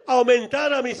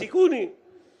 aumentar a Misicuni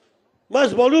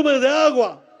más volumen de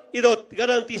agua y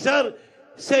garantizar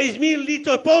 6.000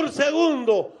 litros por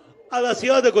segundo a la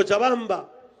ciudad de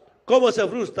Cochabamba. ¿Cómo se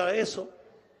frustra eso?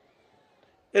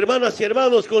 Hermanas y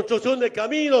hermanos, construcción de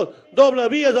caminos, doble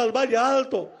vías al Valle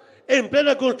Alto, en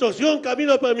plena construcción,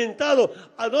 camino pavimentado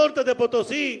al norte de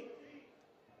Potosí.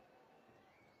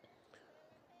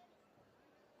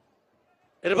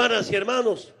 Hermanas y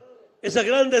hermanos, esas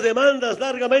grandes demandas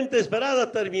largamente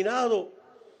esperadas terminado.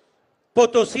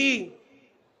 Potosí,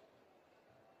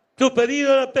 su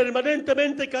pedido era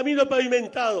permanentemente camino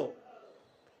pavimentado.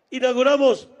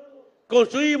 Inauguramos,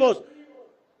 construimos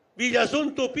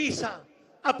Villazón Tupiza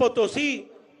a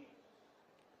Potosí,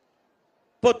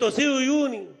 Potosí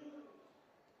Uyuni,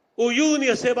 Uyuni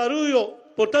a Cebarullo,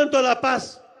 por tanto a La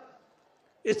Paz.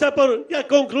 Está ya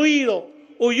concluido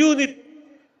Uyuni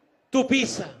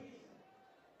Tupiza.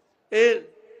 El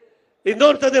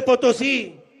norte de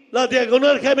Potosí, la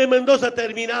diagonal Jaime Mendoza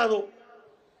terminado.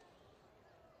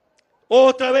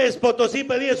 Otra vez Potosí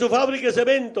pedía su fábrica de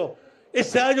cemento.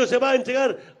 Este año se va a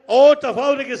entregar otra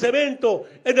fábrica de cemento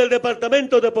en el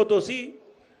departamento de Potosí.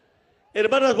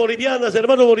 Hermanas bolivianas,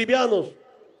 hermanos bolivianos,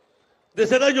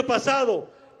 desde el año pasado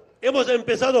hemos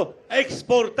empezado a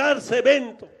exportar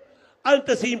cemento.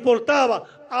 Antes se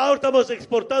importaba, ahora estamos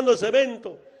exportando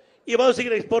cemento y vamos a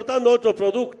seguir exportando otros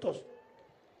productos.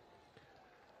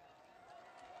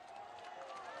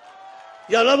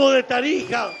 Y hablamos de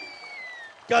Tarija,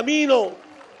 camino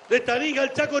de Tarija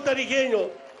al Chaco tarijeño,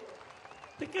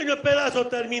 pequeño pedazo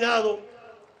terminado,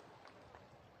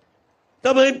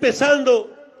 Estamos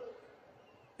empezando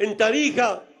en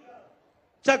Tarija,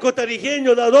 Chaco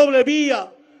Tarijeño, la doble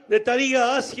vía de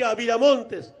Tarija hacia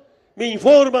Villamontes. Me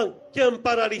informan que han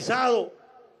paralizado.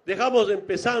 Dejamos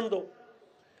empezando.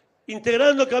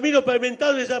 Integrando Camino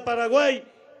Pavimentado desde Paraguay,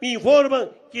 me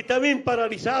informan que también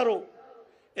paralizaron.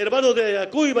 Hermanos de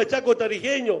Yacuiba, Chaco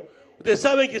Tarijeño, ustedes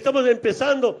saben que estamos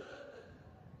empezando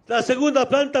la segunda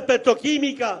planta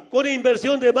petroquímica con una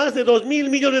inversión de más de 2.000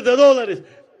 millones de dólares.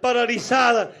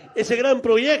 Paralizada ese gran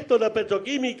proyecto de la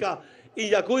petroquímica en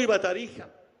Yacuiba, Tarija.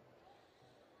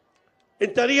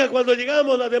 En Tarija, cuando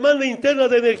llegamos, la demanda interna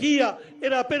de energía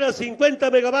era apenas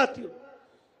 50 megavatios.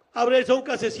 Ahora son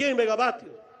casi 100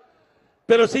 megavatios.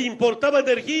 Pero se importaba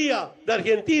energía de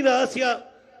Argentina hacia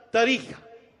Tarija.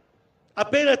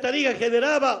 Apenas Tarija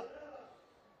generaba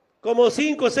como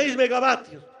 5 o 6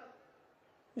 megavatios.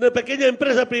 Una pequeña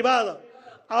empresa privada.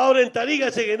 Ahora en Tarija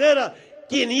se genera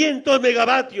 500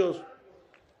 megavatios.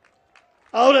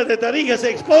 Ahora de Tarija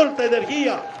se exporta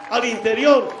energía al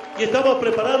interior y estamos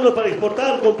preparando para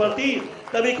exportar, compartir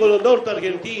también con los norte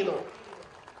argentinos.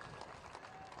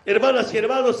 Hermanas y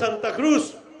hermanos, Santa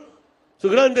Cruz, sus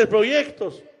grandes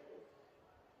proyectos.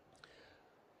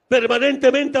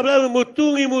 Permanentemente hablando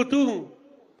Mutún y Mutún,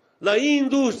 la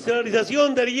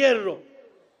industrialización del hierro,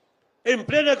 en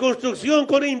plena construcción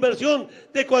con una inversión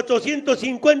de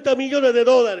 450 millones de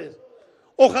dólares.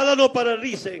 Ojalá no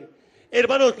paralicen.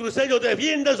 Hermanos cruceños,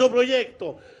 defiendan su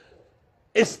proyecto.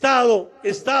 Estado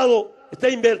está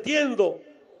invirtiendo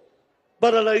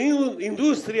para la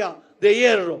industria de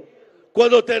hierro.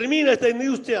 Cuando termine esta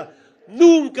industria,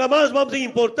 nunca más vamos a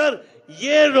importar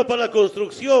hierro para la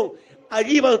construcción.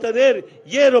 Allí vamos a tener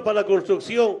hierro para la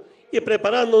construcción y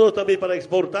preparándonos también para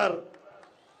exportar.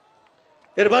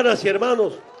 Hermanas y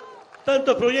hermanos,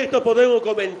 tantos proyectos podemos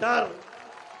comentar.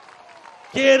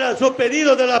 Que era su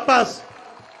pedido de la paz.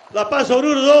 La paz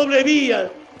Oruro doble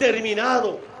vía,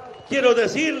 terminado. Quiero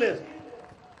decirles,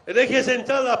 el eje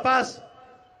central La Paz,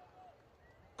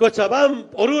 Cochabamba,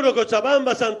 Oruro,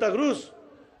 Cochabamba, Santa Cruz.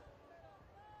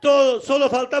 Todo, solo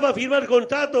faltaba firmar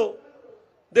contrato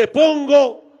de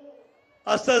Pongo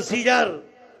hasta el Sillar,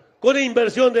 con una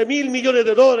inversión de 1.000 millones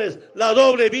de dólares, la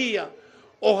doble vía.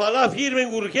 Ojalá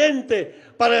firmen urgente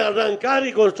para arrancar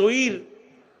y construir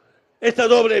esta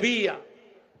doble vía.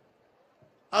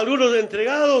 Algunos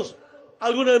entregados,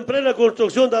 algunos en plena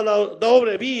construcción de la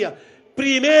doble vía.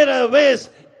 Primera vez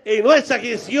en nuestra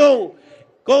gestión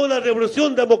con la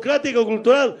revolución democrática y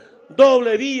cultural,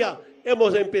 doble vía.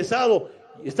 Hemos empezado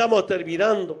y estamos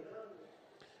terminando.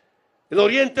 El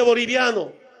oriente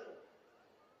boliviano.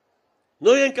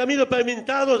 No habían caminos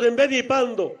pavimentados en Beni y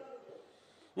Pando.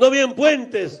 No habían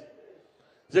puentes.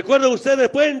 ¿Recuerdan ustedes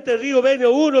puentes? Río Beni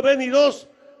 1, Beni 2,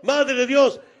 Madre de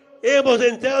Dios. Hemos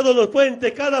entregado los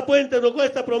puentes, cada puente nos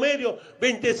cuesta promedio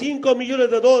 25 millones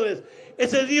de dólares.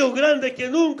 Ese río grande que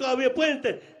nunca había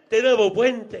puente, tenemos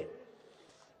puente.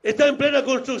 Está en plena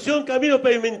construcción camino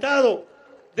pavimentado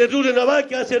de Plurinacional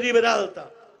hacia Ribera Alta,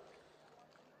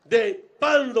 de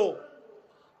Pando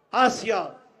hacia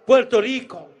Puerto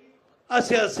Rico,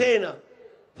 hacia Sena.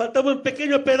 Faltaba un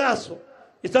pequeño pedazo.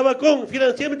 Estaba con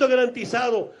financiamiento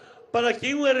garantizado para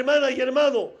que una hermana y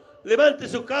hermano levante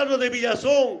su carro de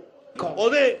Villazón o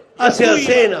de hacia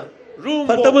Sena.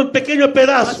 Faltaba un pequeño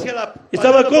pedazo.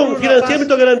 Estaba con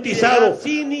financiamiento garantizado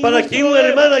para que una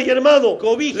hermana y hermano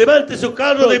levante su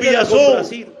carro de Villazón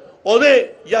o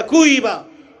de Yacuiba,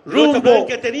 rumbo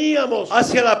que teníamos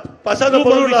hacia pasando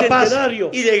por La Paz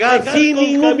y llegar sin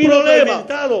ningún problema.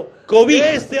 COVID,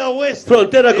 este a oeste,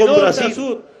 frontera con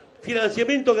Brasil.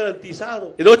 Financiamiento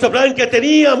garantizado. El otro plan que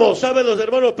teníamos, saben los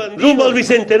hermanos Pandinos, rumbo al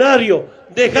Bicentenario,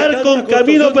 dejar con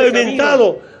camino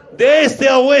pavimentado de este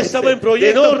a oeste, en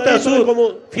proyecto, de norte a sur,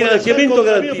 como financiamiento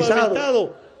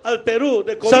garantizado. Al Perú,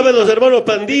 saben los hermanos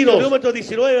Pandinos, kilómetro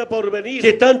 19 por venir,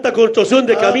 que tanta construcción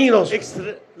de caminos,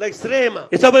 la extrema,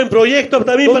 estaba en proyecto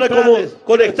también para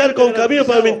conectar con camino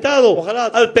pavimentado, ojalá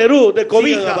al Perú, de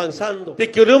Cobija, avanzando,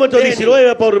 de kilómetro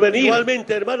 19 por venir,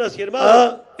 igualmente hermanas y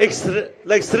hermanos,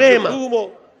 la extrema,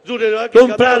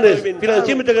 con planes,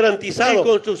 financiamiento garantizado,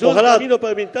 ojalá camino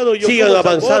pavimentado, sigan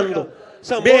avanzando.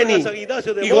 Beni,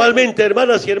 igualmente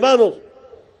hermanas y hermanos,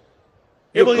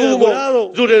 hemos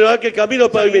inaugurado que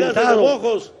camino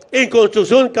pavimentado, en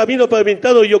construcción camino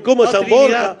pavimentado Yocumo, San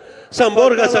Borja,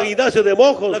 San Ignacio de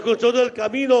Mojos, la construcción del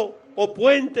camino o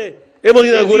puente, hemos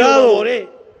inaugurado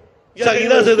San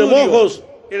Ignacio de Mojos,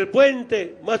 el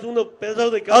puente, más unos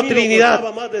pedazos de camino, a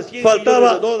Trinidad, más de 100 faltaba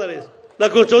millones de dólares. la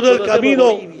construcción del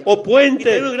camino o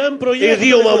puente en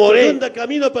Río Mamoré.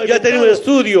 Ya tenemos un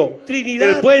estudio.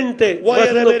 El puente,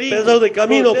 el pedazo de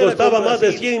camino costaba más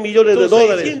de 100 millones de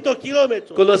dólares.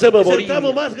 Conocemos Bolivia.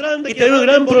 Y tenemos un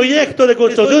gran proyecto de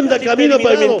construcción de camino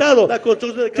pavimentado.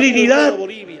 Trinidad,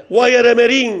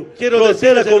 Guayaremerín,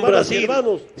 frontera con Brasil.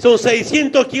 Son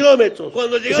 600 kilómetros.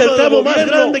 Es el tramo más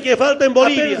grande que falta en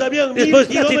Bolivia. Después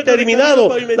casi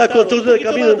terminado la construcción de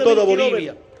camino en toda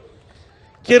Bolivia.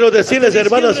 Quiero decirles,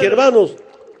 hermanas y hermanos,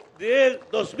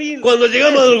 cuando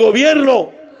llegamos al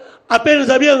gobierno,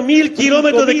 apenas habían 1000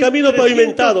 kilómetros de camino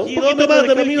pavimentado, un poquito más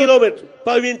de 1000 kilómetros,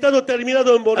 pavimentado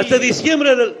terminado en Bolivia. Hasta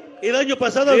diciembre del año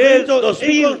pasado, en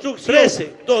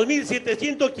 2013,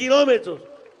 2700 kilómetros,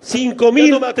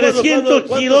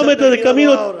 5300 kilómetros de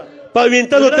camino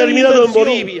pavimentado terminado en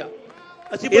Bolivia.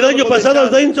 El año pasado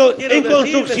dentro en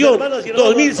construcción,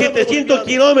 2.700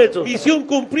 kilómetros. Misión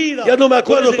cumplida. Ya no me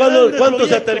acuerdo cuánto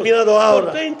se ha terminado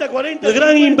ahora. La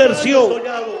gran inversión.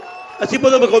 Así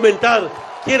podemos comentar.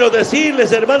 Quiero decirles,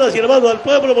 hermanas y hermanos, al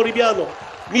pueblo boliviano,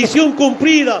 misión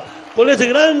cumplida con esos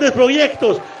grandes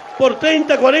proyectos por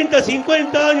 30, 40,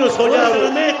 50 años soñados.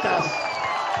 Nuestras metas.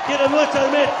 Quiero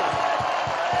nuestras metas.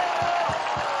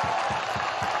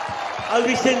 Al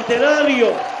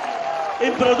bicentenario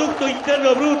en Producto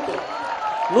Interno Bruto.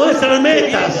 Nuestras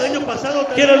metas. El año pasado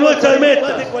eran nuestras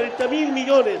metas. Más de 40.000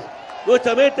 millones.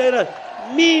 Nuestra meta era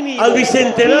mínimo. Al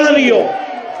bicentenario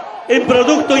en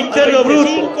Producto Interno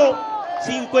Bruto.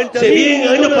 50.000. Si bien el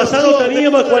año pasado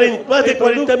teníamos más de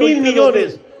 40.000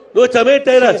 millones. Nuestra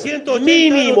meta era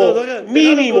mínimo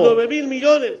 9.000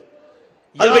 millones.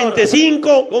 Al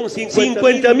 25 con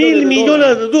 50.000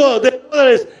 millones de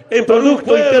dólares en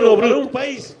Producto Interno Bruto. Un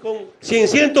país con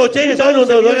 180 años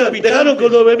nos dejaron con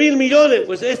 9.000 millones.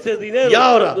 Pues este dinero y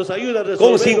ahora nos ayuda a resolver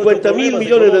con 50.000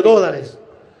 millones de dólares.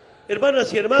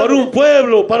 Hermanas y hermanos, para un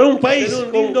pueblo, para un país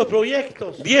con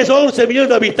proyectos, 10 o 11 millones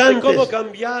de habitantes. ¿Cómo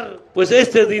cambiar? Pues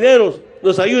este dinero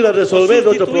nos ayuda a resolver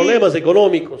nuestros problemas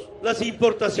económicos. Las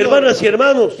importaciones. Hermanas y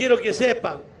hermanos, quiero que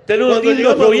sepan, tenemos un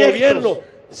lindo proyecto.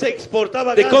 Se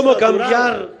exportaba de cómo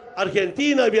cambiar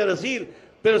Argentina y Brasil,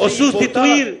 pero o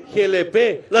sustituir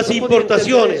GLP, las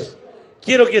importaciones.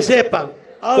 Quiero que sepan,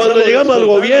 cuando llegamos al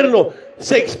gobierno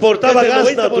se exportaba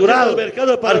gas natural,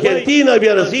 Argentina y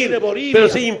Brasil, pero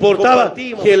se importaba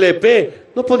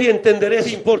GLP. No podía entender eso.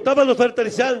 Se importaban los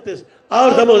fertilizantes,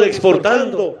 ahora estamos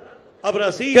exportando a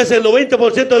Brasil, que es el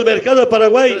 90% del mercado de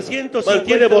Paraguay,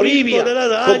 mantiene Bolivia,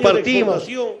 compartimos.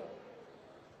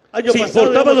 Se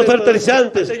importaban los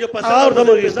fertilizantes, ahora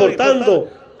estamos exportando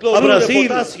a Brasil,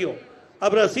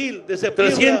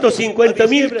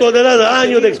 350.000 toneladas al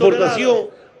año de exportación.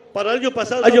 Para el año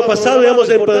pasado hemos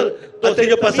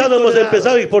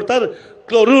empezado a exportar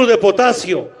cloruro de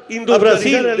potasio a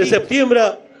Brasil de septiembre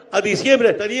a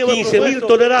diciembre, 15.000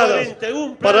 toneladas.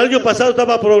 Para el año pasado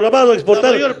estaba programado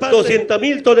exportar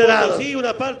 200.000 toneladas.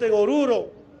 Una parte en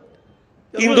Oruro,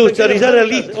 industrializar el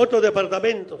litio, otros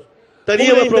departamentos.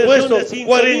 Teníamos propuesto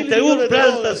 41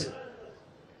 plantas,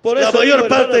 por eso la mayor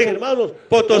parte en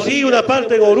Potosí, una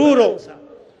parte en Oruro.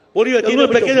 Bolivia tiene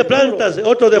pequeñas plantas,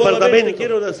 otros departamentos,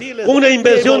 con una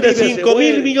inversión de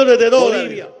 5.000 millones de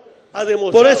dólares.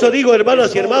 Por eso digo,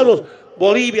 hermanas y hermanos,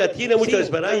 Bolivia tiene mucha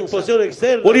esperanza,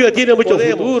 Bolivia tiene mucho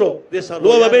futuro.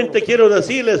 Nuevamente quiero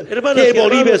decirles que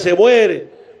Bolivia se muere.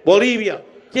 Bolivia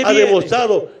ha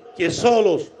demostrado que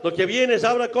solos, lo que viene es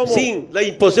ahora como sin la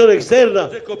imposición externa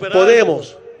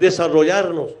podemos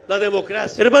desarrollarnos. La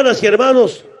democracia. Hermanas y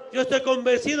hermanos, yo estoy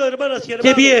convencido, hermanas y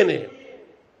hermanos, que viene.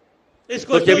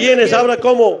 Lo que viene es ahora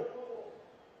como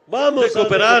vamos a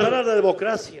recuperar la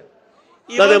democracia.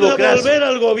 Y la democracia. A volver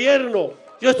al gobierno.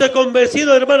 Yo estoy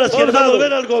convencido, hermanas y hermanos, a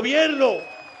volver al gobierno.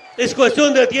 Es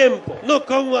cuestión de tiempo. No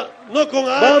con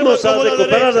vamos a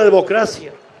recuperar la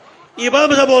democracia. Y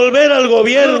vamos a volver al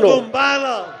gobierno. No con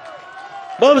bala.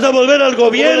 Vamos a volver al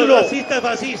gobierno.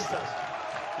 Fascistas.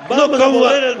 No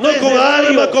con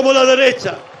armas como la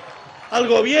derecha. Al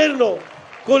gobierno.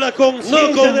 Con la conciencia,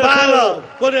 no con bala,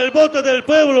 con el voto del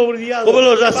pueblo boliviano, como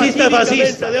los racistas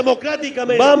fascistas,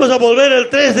 democráticamente. Vamos a volver el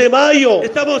 3 de mayo.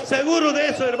 Estamos seguros de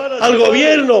eso, hermanos. Al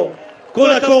gobierno, con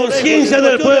la conciencia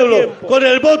del pueblo, con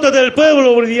el voto del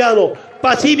pueblo boliviano,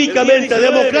 pacíficamente,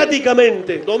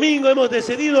 democráticamente. Domingo hemos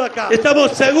decidido acá.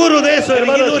 Estamos seguros de eso,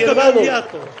 hermanos y hermanos.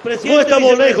 No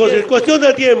estamos lejos, es cuestión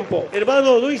de tiempo.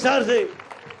 Hermano Luis Arce,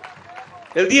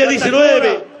 el día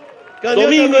 19,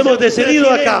 domingo hemos decidido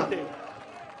acá.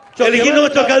 Elegir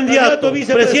nuestro candidato,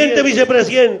 presidente,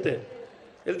 vicepresidente.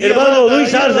 Hermano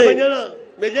Luis Arce, mañana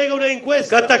me llega una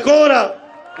encuesta. Catacora,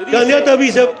 candidato a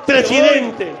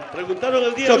vicepresidente. Preguntaron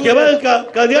el día. Choquebanca,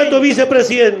 candidato a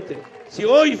vicepresidente. Si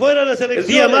hoy fuera las elecciones,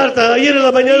 el día martes, ayer en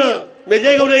la mañana, me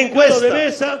llega una encuesta de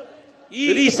mesa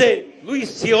y dice, Luis,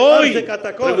 si hoy,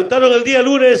 preguntaron el día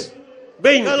lunes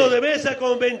 20, calo de mesa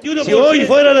con 21%. Si hoy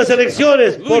fueran las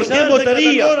elecciones, ¿por quién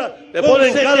votaría? Le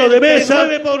ponen calo de mesa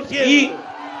y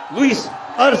Luis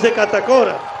Arce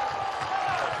Catacora.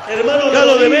 Hermano,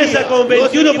 calo de mesa con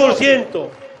 21%.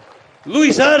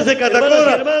 Luis Arce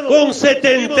Catacora con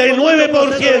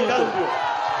 79%.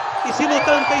 Hicimos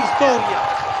tanta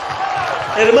historia.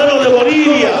 Hermanos de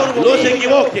Bolivia, no se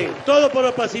equivoquen. Todo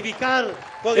por pacificar.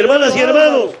 Hermanas y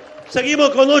hermanos, seguimos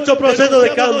con 8 procesos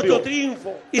de cambio.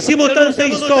 Hicimos tanta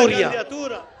historia.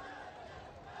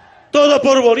 Todo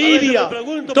por Bolivia.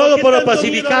 Todo por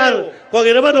pacificar. Con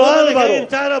el hermano Álvaro.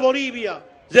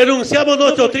 Denunciamos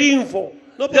nuestro triunfo.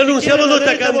 Denunciamos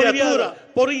nuestra candidatura.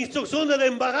 Por instrucción de la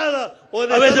embajada.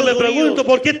 A veces me pregunto,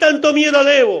 ¿por qué tanto miedo al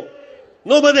Evo?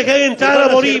 No me dejan entrar a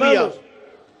Bolivia.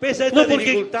 Pese a estas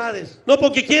dificultades. No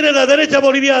porque quiere la derecha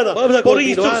boliviana, por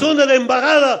instrucción de la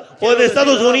embajada o de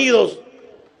Estados Unidos.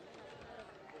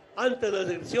 Antes de las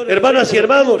elecciones, hermanas y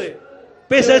hermanos,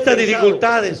 pese a estas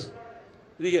dificultades,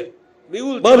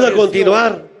 vamos a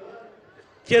continuar.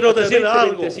 Quiero decir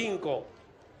algo.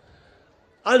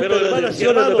 Antes de las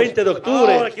elecciones del 20 de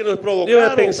octubre, ahora que nos provocaron, yo he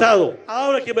pensado,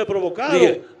 ahora que me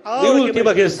provocaron, mi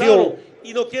última gestión,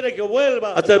 y no quiere que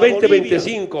vuelva hasta el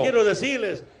 2025. Quiero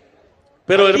decirles,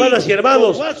 pero hermanas y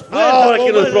hermanos, ahora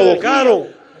que nos provocaron,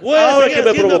 ahora que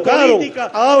me provocaron,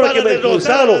 ahora que me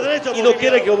expulsaron y no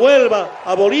quiere que vuelva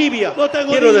a Bolivia,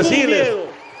 quiero decirles,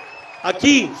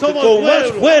 aquí, con más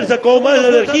fuerza, con más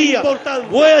energía,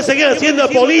 voy a seguir haciendo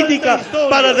política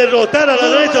para derrotar a la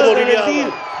derecha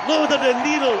boliviana.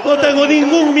 No tengo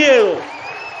ningún miedo.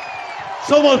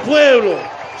 Somos pueblo,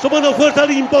 somos una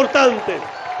fuerza importante.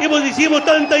 Hicimos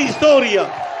tanta historia.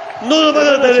 No nos van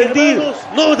a rendir,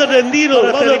 no nos van a rendirnos,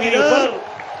 vamos a triunfar.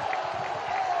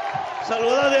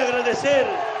 Saludar y agradecer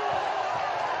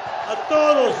a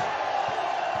todos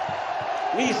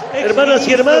mis hermanas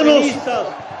y hermanos,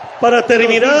 para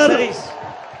terminar,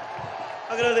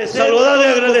 saludar y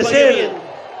agradecer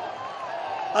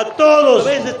a todos,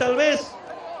 tal vez,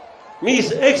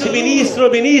 mis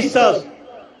exministros, ministras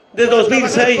de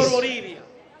 2006,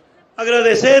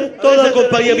 agradecer todo el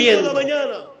acompañamiento.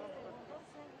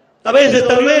 A veces,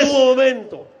 tal vez, un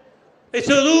momento.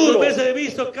 Eso es duro. A veces he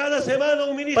visto cada semana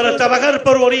un ministro para trabajar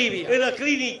por Bolivia, en la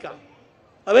clínica.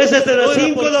 A veces de las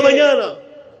 5 de la mañana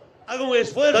hago un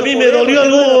esfuerzo. También me dolió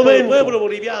en algún momento. El pueblo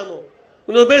boliviano.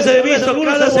 Unas veces he visto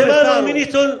cada semana un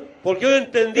ministro, porque yo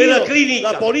entendí en la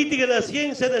clínica, la política y la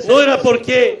ciencia de no era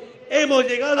porque hemos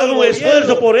llegado a un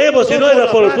esfuerzo por Evo, sino era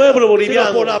por el pueblo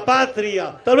boliviano, por la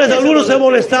patria. Tal vez algunos se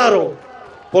molestaron,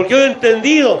 porque yo he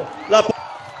entendido la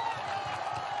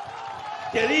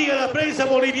que diga la prensa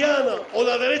boliviana, o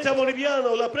la derecha boliviana,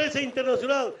 o la prensa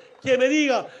internacional, que me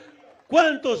diga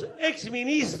cuántos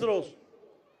exministros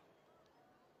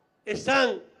se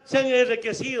han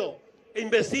enriquecido,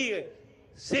 investiguen.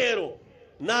 0,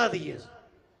 nadie.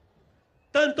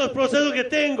 Tantos procesos que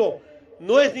tengo,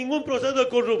 no es ningún proceso de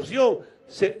corrupción,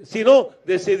 sino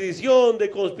de sedición,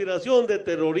 de conspiración, de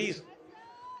terrorismo.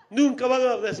 Nunca van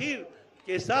a decir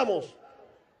que estamos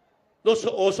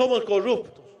o somos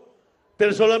corruptos.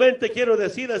 Pero solamente quiero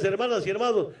decirles, hermanas y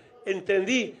hermanos,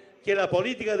 entendí que la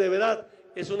política de verdad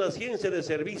es una ciencia de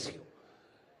servicio.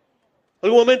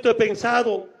 Algún momento he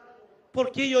pensado,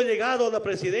 ¿por qué yo he llegado a la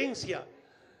presidencia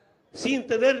sin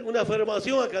tener una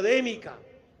formación académica?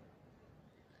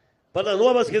 Para las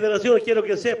nuevas generaciones quiero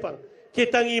que sepan qué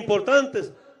tan importante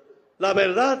es la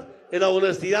verdad y la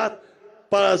honestidad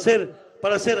para hacer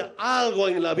algo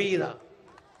en la vida.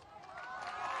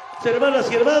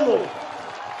 Hermanas y hermanos,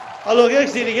 a los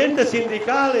ex dirigentes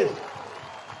sindicales,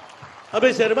 a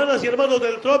mis hermanas y hermanos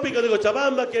del trópico de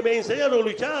Cochabamba que me enseñaron a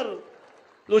luchar,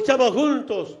 luchamos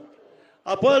juntos,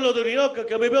 a pueblos de Orinoco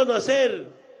que me vio nacer,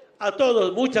 a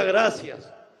todos, muchas gracias.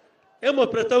 Hemos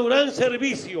prestado un gran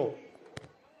servicio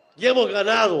y hemos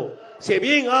ganado. Si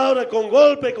bien ahora con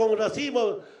golpe, con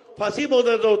racismo, fascismo nos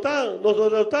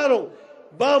derrotaron,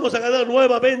 vamos a ganar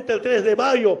nuevamente el 3 de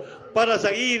mayo para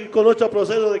seguir con nuestro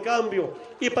proceso de cambio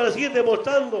y para seguir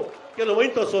demostrando que en los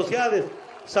momentos sociales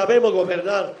sabemos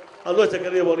gobernar a nuestra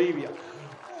querida Bolivia.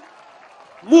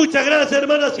 Muchas gracias,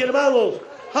 hermanas y hermanos.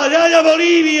 ¡Allá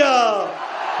Bolivia!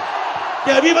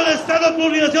 ¡Que viva el Estado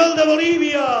Plurinacional de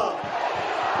Bolivia!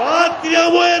 ¡Patria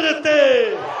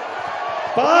muerte!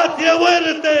 ¡Patria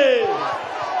muerte!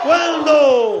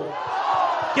 ¿Cuándo?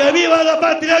 ¡Que viva la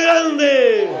patria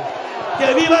grande!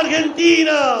 ¡Que viva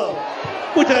Argentina!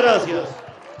 Muchas gracias.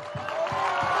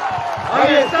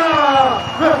 Ahí está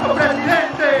nuestro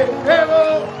presidente